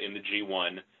Okada in the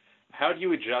G1, how do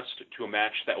you adjust to a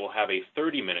match that will have a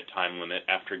 30-minute time limit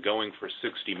after going for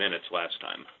 60 minutes last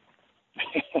time?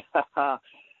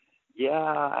 Yeah,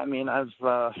 I mean, I've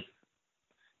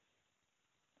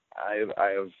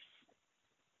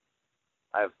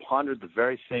pondered the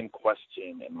very same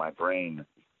question in my brain.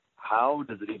 How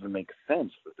does it even make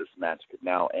sense that this match could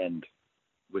now end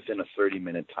within a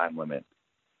 30-minute time limit?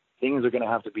 Things are going to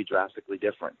have to be drastically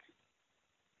different.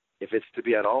 If it's to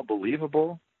be at all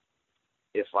believable,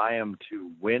 if I am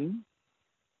to win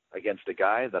against a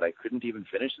guy that I couldn't even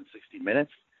finish in 60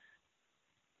 minutes,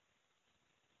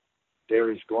 there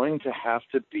is going to have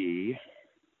to be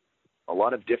a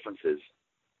lot of differences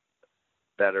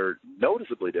that are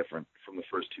noticeably different from the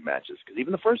first two matches. Because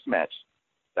even the first match,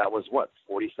 that was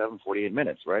 47, 48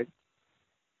 minutes, right?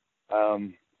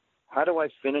 How do I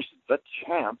finish the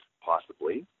champ,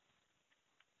 possibly,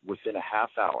 within a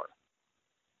half hour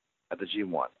at the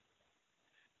G1?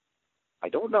 I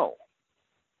don't know.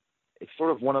 It's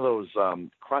sort of one of those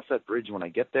cross that bridge when I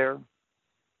get there.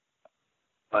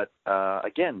 But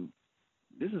again,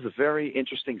 this is a very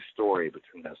interesting story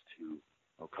between us two,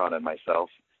 Okada and myself.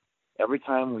 Every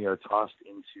time we are tossed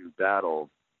into battle,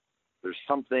 there's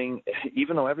something,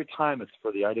 even though every time it's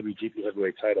for the IWGP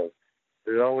Heavyweight title,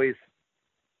 there's always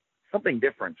something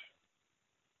different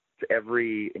to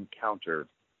every encounter.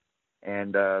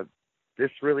 And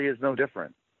this really is no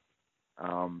different.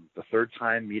 The third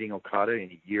time meeting Okada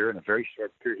in a year, in a very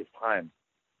short period of time.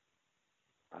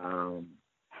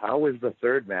 How is the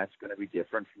third match going to be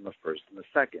different from the first and the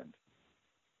second?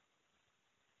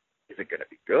 Is it going to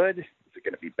be good? Is it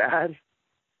going to be bad?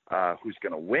 Who's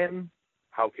going to win?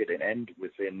 How could it end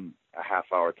within a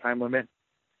half-hour time limit?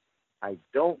 I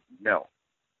don't know.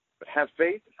 But have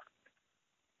faith,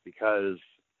 because,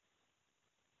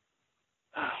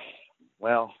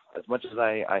 well, as much as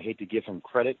I hate to give him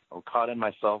credit, Okada and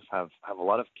myself have a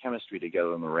lot of chemistry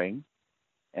together in the ring,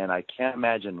 and I can't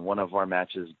imagine one of our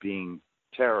matches being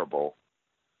terrible.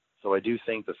 So I do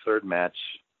think the third match,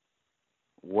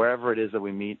 wherever it is that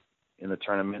we meet in the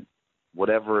tournament,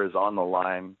 whatever is on the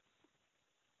line,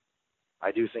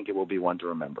 I do think it will be one to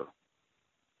remember.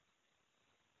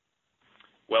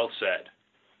 Well said.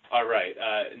 All right.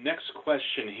 Next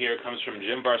question here comes from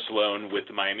Jim Barcelone with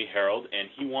the Miami Herald, and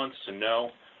he wants to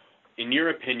know, in your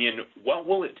opinion, what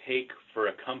will it take for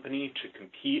a company to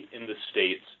compete in the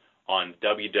States on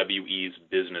WWE's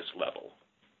business level?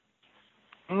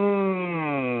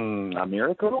 A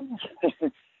miracle?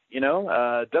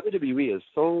 WWE is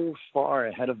so far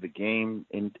ahead of the game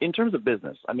in terms of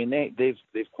business. I mean,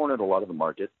 they've cornered a lot of the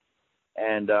market,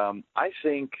 and I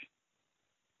think,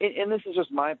 and this is just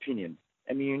my opinion,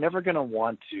 I mean, you're never going to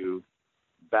want to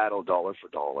battle dollar for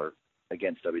dollar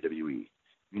against WWE.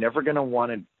 You're never going to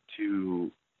want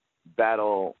to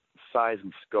battle size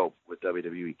and scope with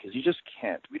WWE, because you just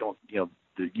can't. We don't, you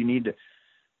need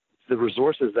the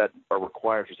resources that are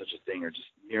required for such a thing are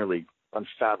just nearly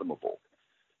unfathomable.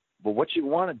 But what you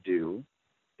want to do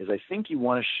is, I think you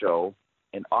want to show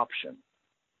an option,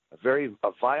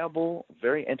 a viable,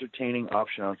 very entertaining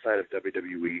option outside of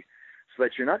WWE, so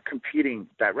that you're not competing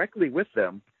directly with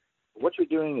them. What you're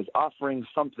doing is offering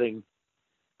something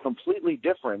completely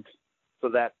different, so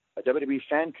that a WWE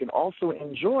fan can also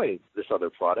enjoy this other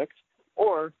product.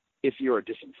 Or if you're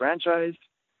disenfranchised,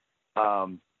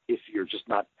 if you're just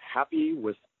not happy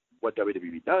with what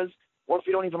WWE does, or if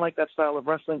you don't even like that style of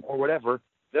wrestling or whatever,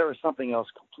 there is something else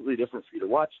completely different for you to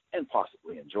watch and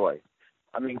possibly enjoy.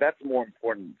 I mean, that's more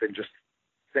important than just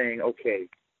saying, okay,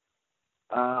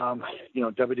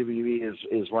 WWE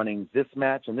is running this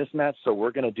match and this match, so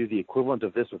we're going to do the equivalent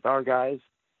of this with our guys,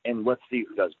 and let's see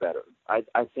who does better. I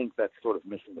think that's sort of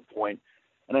missing the point,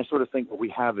 and I sort of think what we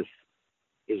have is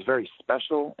very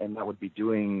special, and that would be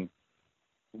doing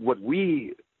what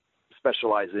we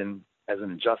specialize in as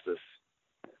an Injustice.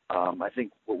 I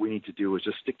think what we need to do is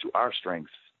just stick to our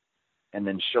strengths and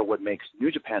then show what makes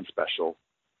New Japan special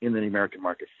in the American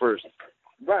market first,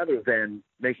 rather than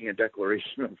making a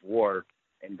declaration of war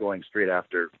and going straight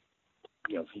after,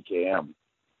 PKM.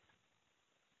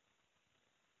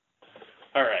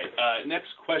 All right. Next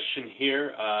question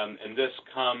here, and this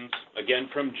comes again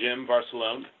from Jim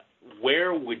Barcelone.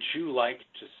 Where would you like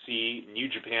to see New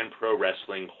Japan Pro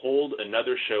Wrestling hold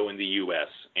another show in the U.S.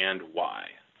 and why?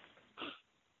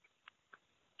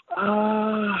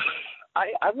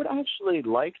 I would actually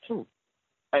like to,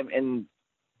 and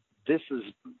this is,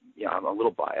 I'm a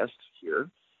little biased here,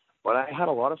 but I had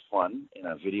a lot of fun in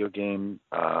a video game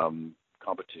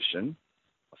competition,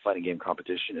 a fighting game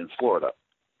competition in Florida.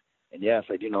 And yes,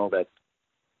 I do know that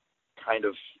kind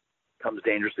of comes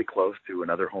dangerously close to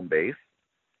another home base,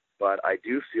 but I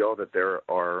do feel that there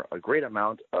are a great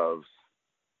amount of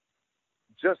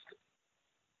just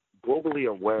globally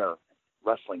aware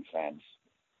wrestling fans,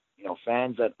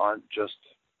 fans that aren't just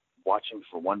watching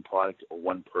for one product or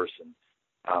one person.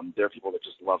 There are people that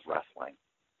just love wrestling.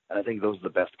 And I think those are the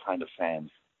best kind of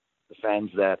fans. The fans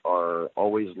that are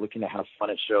always looking to have fun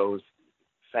at shows,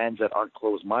 fans that aren't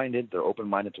closed-minded, they're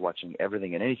open-minded to watching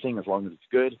everything and anything as long as it's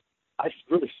good. I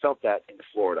really felt that in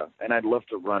Florida, and I'd love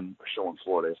to run a show in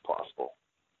Florida if possible.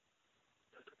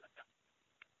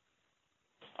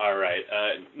 All right.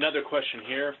 Another question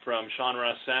here from Sean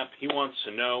Rossap. He wants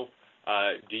to know,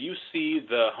 do you see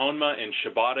the Honma and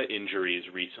Shibata injuries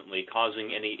recently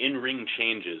causing any in-ring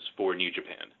changes for New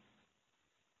Japan?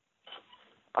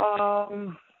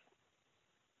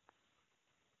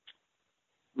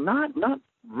 Not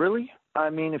really. I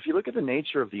mean, if you look at the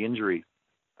nature of the injury,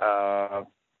 Honma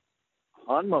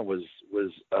was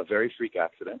a very freak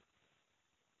accident,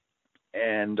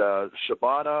 and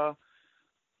Shibata,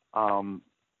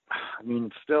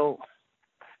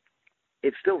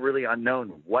 it's still really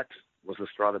unknown what was the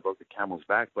straw that broke the camel's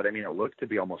back, but I mean, it looked to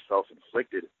be almost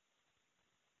self-inflicted,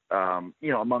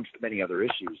 amongst many other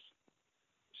issues.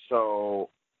 So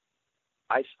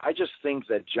I just think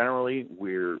that generally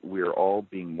we're all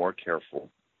being more careful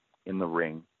in the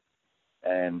ring,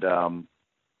 and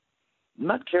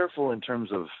not careful in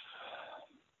terms of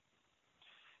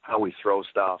how we throw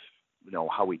stuff,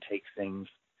 how we take things.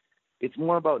 It's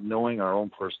more about knowing our own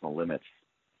personal limits.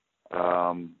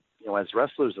 As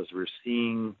wrestlers, as we're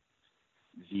seeing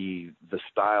the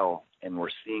style and we're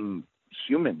seeing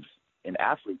humans and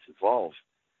athletes evolve,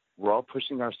 we're all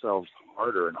pushing ourselves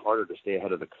harder and harder to stay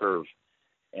ahead of the curve.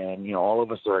 And, all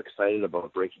of us are excited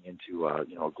about breaking into, a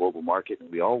global market. And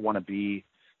we all want to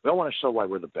show why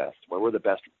we're the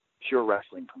best pure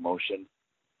wrestling promotion.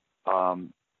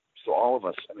 So all of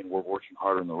us, we're working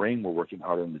harder in the ring. We're working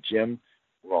harder in the gym.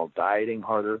 We're all dieting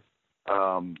harder.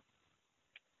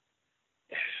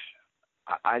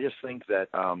 I just think that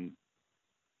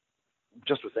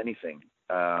just with anything,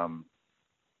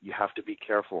 you have to be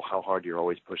careful how hard you're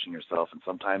always pushing yourself. And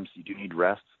sometimes you do need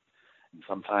rest. And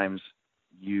sometimes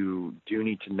you do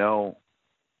need to know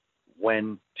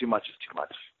when too much is too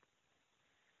much.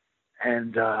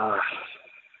 And,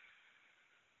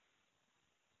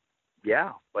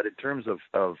 but in terms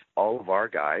of all of our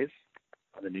guys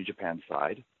on the New Japan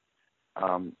side,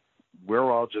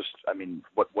 we're all just,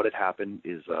 what had happened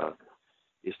is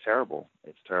terrible.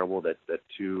 It's terrible that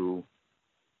two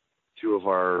of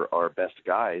our best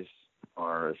guys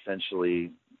are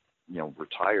essentially,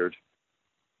 retired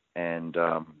and,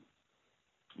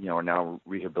 are now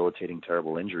rehabilitating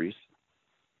terrible injuries.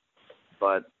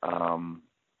 But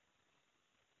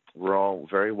we're all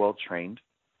very well trained,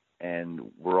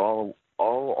 and we're all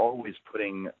always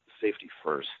putting safety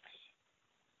first.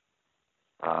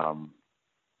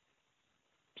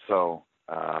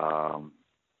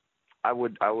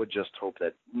 I would just hope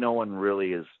that no one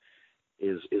really is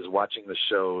watching the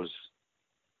shows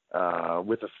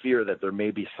with a fear that there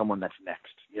may be someone that's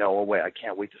next. I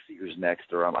can't wait to see who's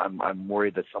next, or I'm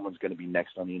worried that someone's going to be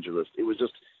next on the injury list. It was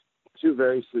just two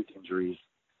very freak injuries.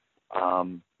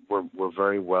 We're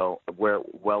very well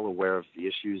aware of the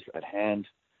issues at hand,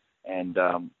 and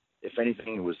if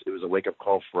anything, it was a wake up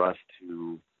call for us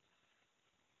to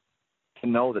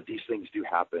know that these things do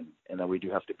happen, and that we do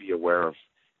have to be aware of,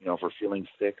 if we're feeling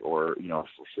sick, or if we're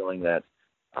feeling that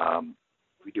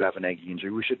we do have an nagging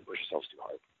injury, we shouldn't push ourselves too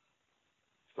hard.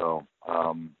 So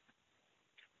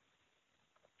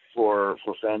for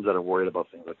fans that are worried about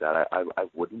things like that, I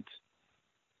wouldn't.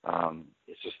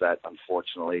 It's just that,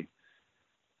 unfortunately,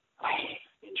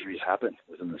 injuries happen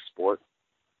within the sport.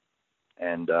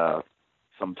 And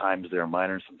sometimes they're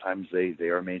minor, sometimes they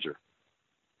are major.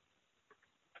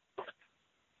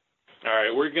 All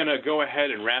right, we're going to go ahead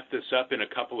and wrap this up in a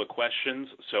couple of questions.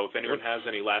 So if anyone has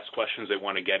any last questions they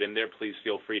want to get in there, please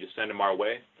feel free to send them our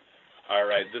way. All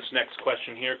right, this next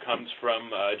question here comes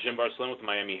from Jim Barcelona with the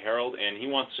Miami Herald, and he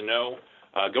wants to know,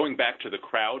 going back to the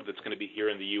crowd that's going to be here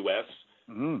in the U.S.,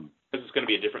 this is going to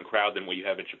be a different crowd than what you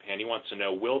have in Japan. He wants to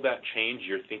know, will that change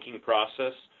your thinking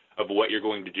process of what you're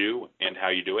going to do and how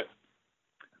you do it?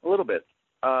 A little bit.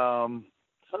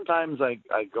 Sometimes I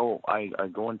go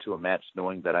into a match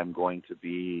knowing that I'm going to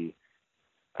be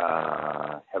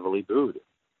heavily booed,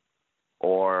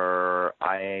 or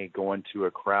I go into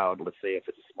a crowd. Let's say if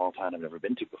it's a small town I've never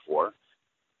been to before,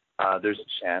 there's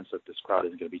a chance that this crowd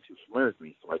isn't going to be too familiar with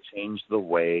me. So I change the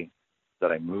way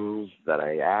that I move, that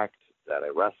I act, that I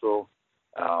wrestle,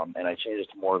 and I change it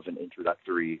to more of an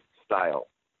introductory style.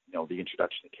 You know, the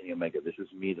introduction to Kenny Omega. This is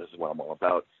me. This is what I'm all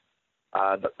about.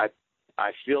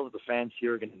 I feel that the fans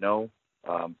here are going to know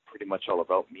pretty much all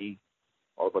about me,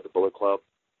 all about the Bullet Club.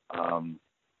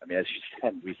 I mean, as you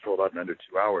said, we sold out in under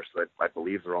 2 hours, so I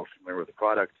believe they're all familiar with the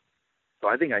product. So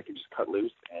I think I can just cut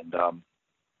loose and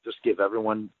just give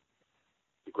everyone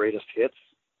the greatest hits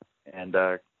and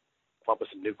come up with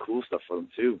some new cool stuff for them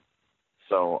too.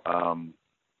 So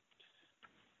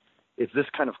it's this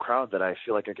kind of crowd that I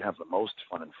feel like I can have the most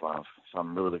fun in front of. So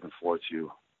I'm really looking forward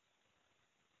to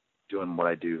doing what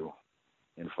I do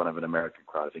in front of an American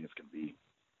crowd. I think it's going to be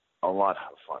a lot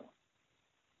of fun.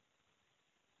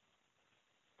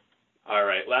 All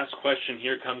right, last question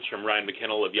here comes from Ryan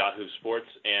McKinnell of Yahoo Sports,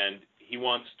 and he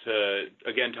wants to,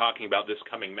 again, talking about this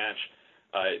coming match,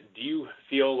 do you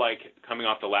feel like coming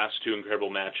off the last two incredible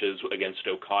matches against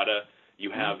Okada,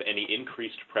 you have any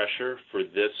increased pressure for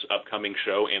this upcoming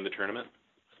show and the tournament?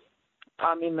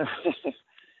 I mean,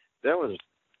 there was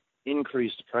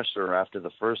increased pressure after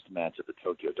the first match at the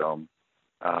Tokyo Dome.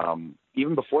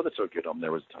 Even before the Tokyo Dome,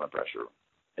 there was a ton of pressure.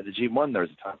 At the G1, there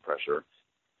was a ton of pressure.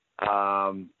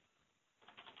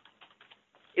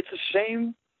 It's a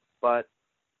shame, but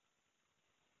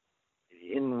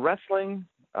in wrestling,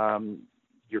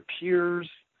 your peers,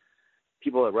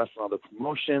 people that wrestle other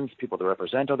promotions, people that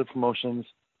represent other promotions,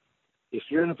 if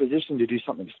you're in a position to do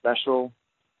something special,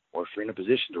 or if you're in a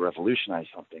position to revolutionize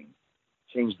something,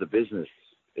 change the business,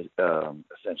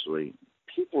 essentially,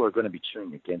 people are going to be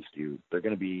cheering against you. They're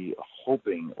going to be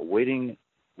hoping, waiting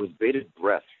with bated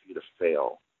breath for you to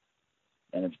fail.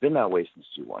 And it's been that way since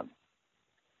G1.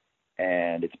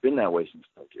 And it's been that way since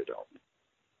Tokyo Dome.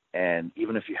 And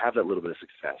even if you have that little bit of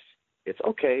success, it's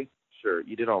okay, sure,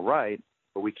 you did all right,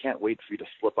 but we can't wait for you to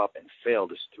slip up and fail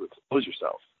just to expose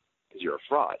yourself because you're a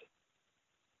fraud.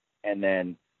 And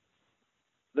then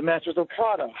the match was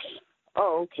Okada.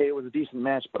 Oh, okay, it was a decent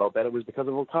match, but I'll bet it was because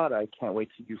of Okada. I can't wait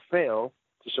till you fail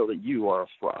to show that you are a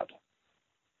fraud.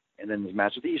 And then the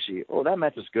match with Ishii. Oh, that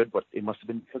match was good, but it must have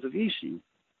been because of Ishii.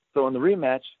 So in the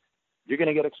rematch, you're going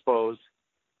to get exposed.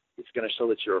 It's going to show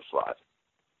that you're a fraud.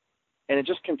 And it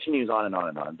just continues on and on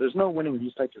and on. There's no winning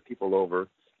these types of people over.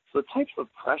 So the types of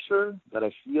pressure that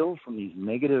I feel from these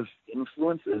negative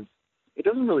influences, it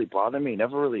doesn't really bother me. It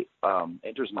never really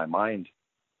enters my mind.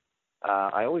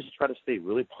 I always try to stay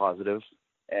really positive.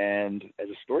 And as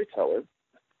a storyteller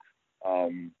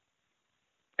and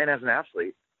as an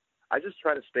athlete, I just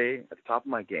try to stay at the top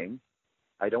of my game.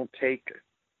 I don't take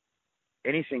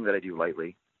anything that I do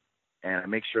lightly. And I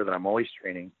make sure that I'm always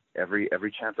training every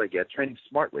chance I get, training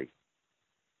smartly.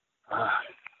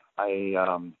 I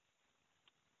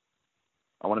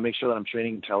want to make sure that I'm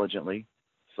training intelligently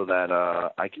so that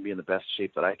I can be in the best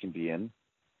shape that I can be in.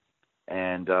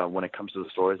 And when it comes to the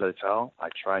stories that I tell, I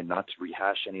try not to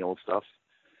rehash any old stuff.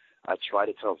 I try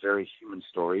to tell very human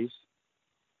stories.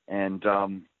 And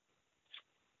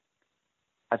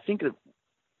I think that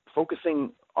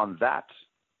focusing on that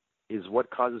is what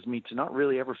causes me to not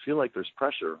really ever feel like there's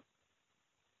pressure.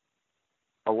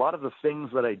 A lot of the things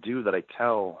that I do, that I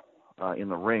tell in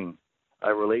the ring, I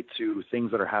relate to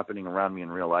things that are happening around me in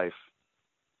real life.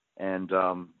 And,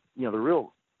 the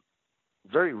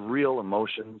very real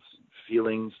emotions,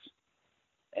 feelings,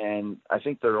 and I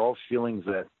think they're all feelings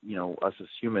that, us as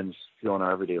humans feel in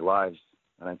our everyday lives.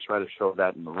 And I try to show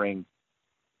that in the ring,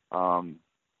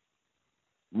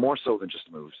 more so than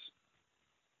just moves.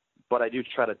 But I do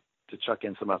try to chuck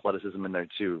in some athleticism in there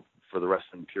too, for the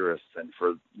wrestling purists and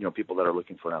for, people that are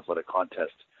looking for an athletic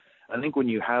contest. I think when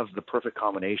you have the perfect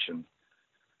combination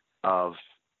of,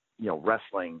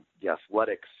 wrestling, the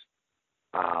athletics,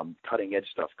 cutting edge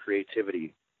stuff,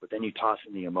 creativity, but then you toss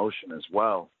in the emotion as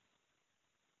well.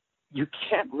 You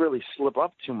can't really slip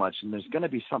up too much, and there's going to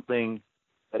be something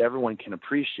that everyone can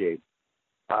appreciate.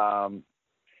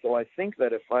 So I think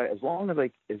that as long as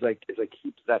I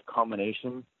keep that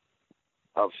combination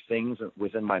of things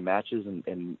within my matches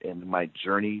and my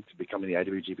journey to becoming the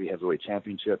IWGP Heavyweight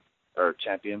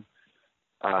champion,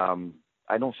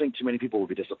 I don't think too many people will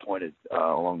be disappointed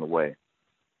along the way.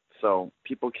 So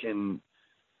people can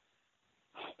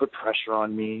put pressure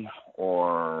on me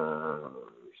or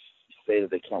say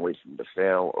that they can't wait for me to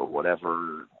fail or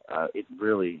whatever. It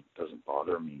really doesn't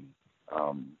bother me.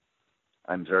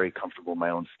 I'm very comfortable in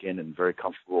my own skin and very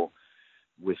comfortable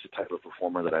with the type of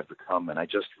performer that I've become, and I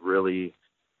just really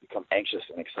become anxious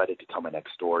and excited to tell my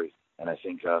next story. And I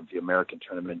think the American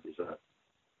tournament is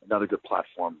another good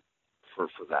platform for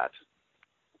that.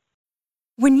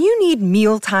 When you need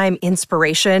mealtime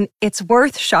inspiration, it's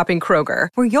worth shopping Kroger,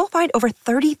 where you'll find over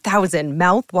 30,000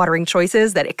 mouth-watering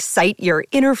choices that excite your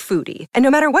inner foodie. And no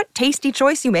matter what tasty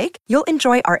choice you make, you'll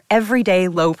enjoy our everyday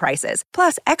low prices,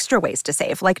 plus extra ways to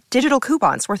save, like digital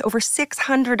coupons worth over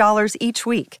 $600 each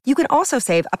week. You can also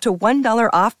save up to $1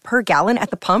 off per gallon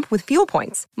at the pump with fuel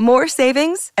points. More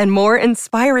savings and more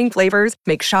inspiring flavors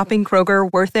make shopping Kroger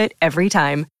worth it every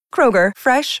time. Kroger,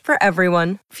 fresh for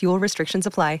everyone. Fuel restrictions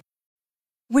apply.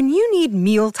 When you need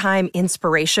mealtime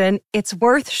inspiration, it's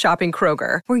worth shopping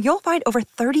Kroger, where you'll find over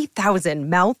 30,000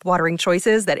 mouth-watering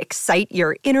choices that excite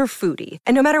your inner foodie.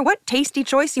 And no matter what tasty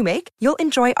choice you make, you'll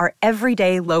enjoy our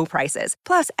everyday low prices,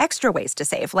 plus extra ways to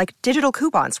save, like digital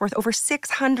coupons worth over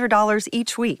 $600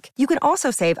 each week. You can also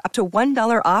save up to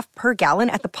 $1 off per gallon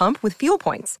at the pump with fuel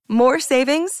points. More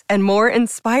savings and more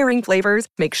inspiring flavors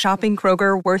make shopping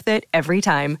Kroger worth it every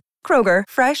time. Kroger,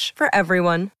 fresh for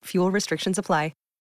everyone. Fuel restrictions apply.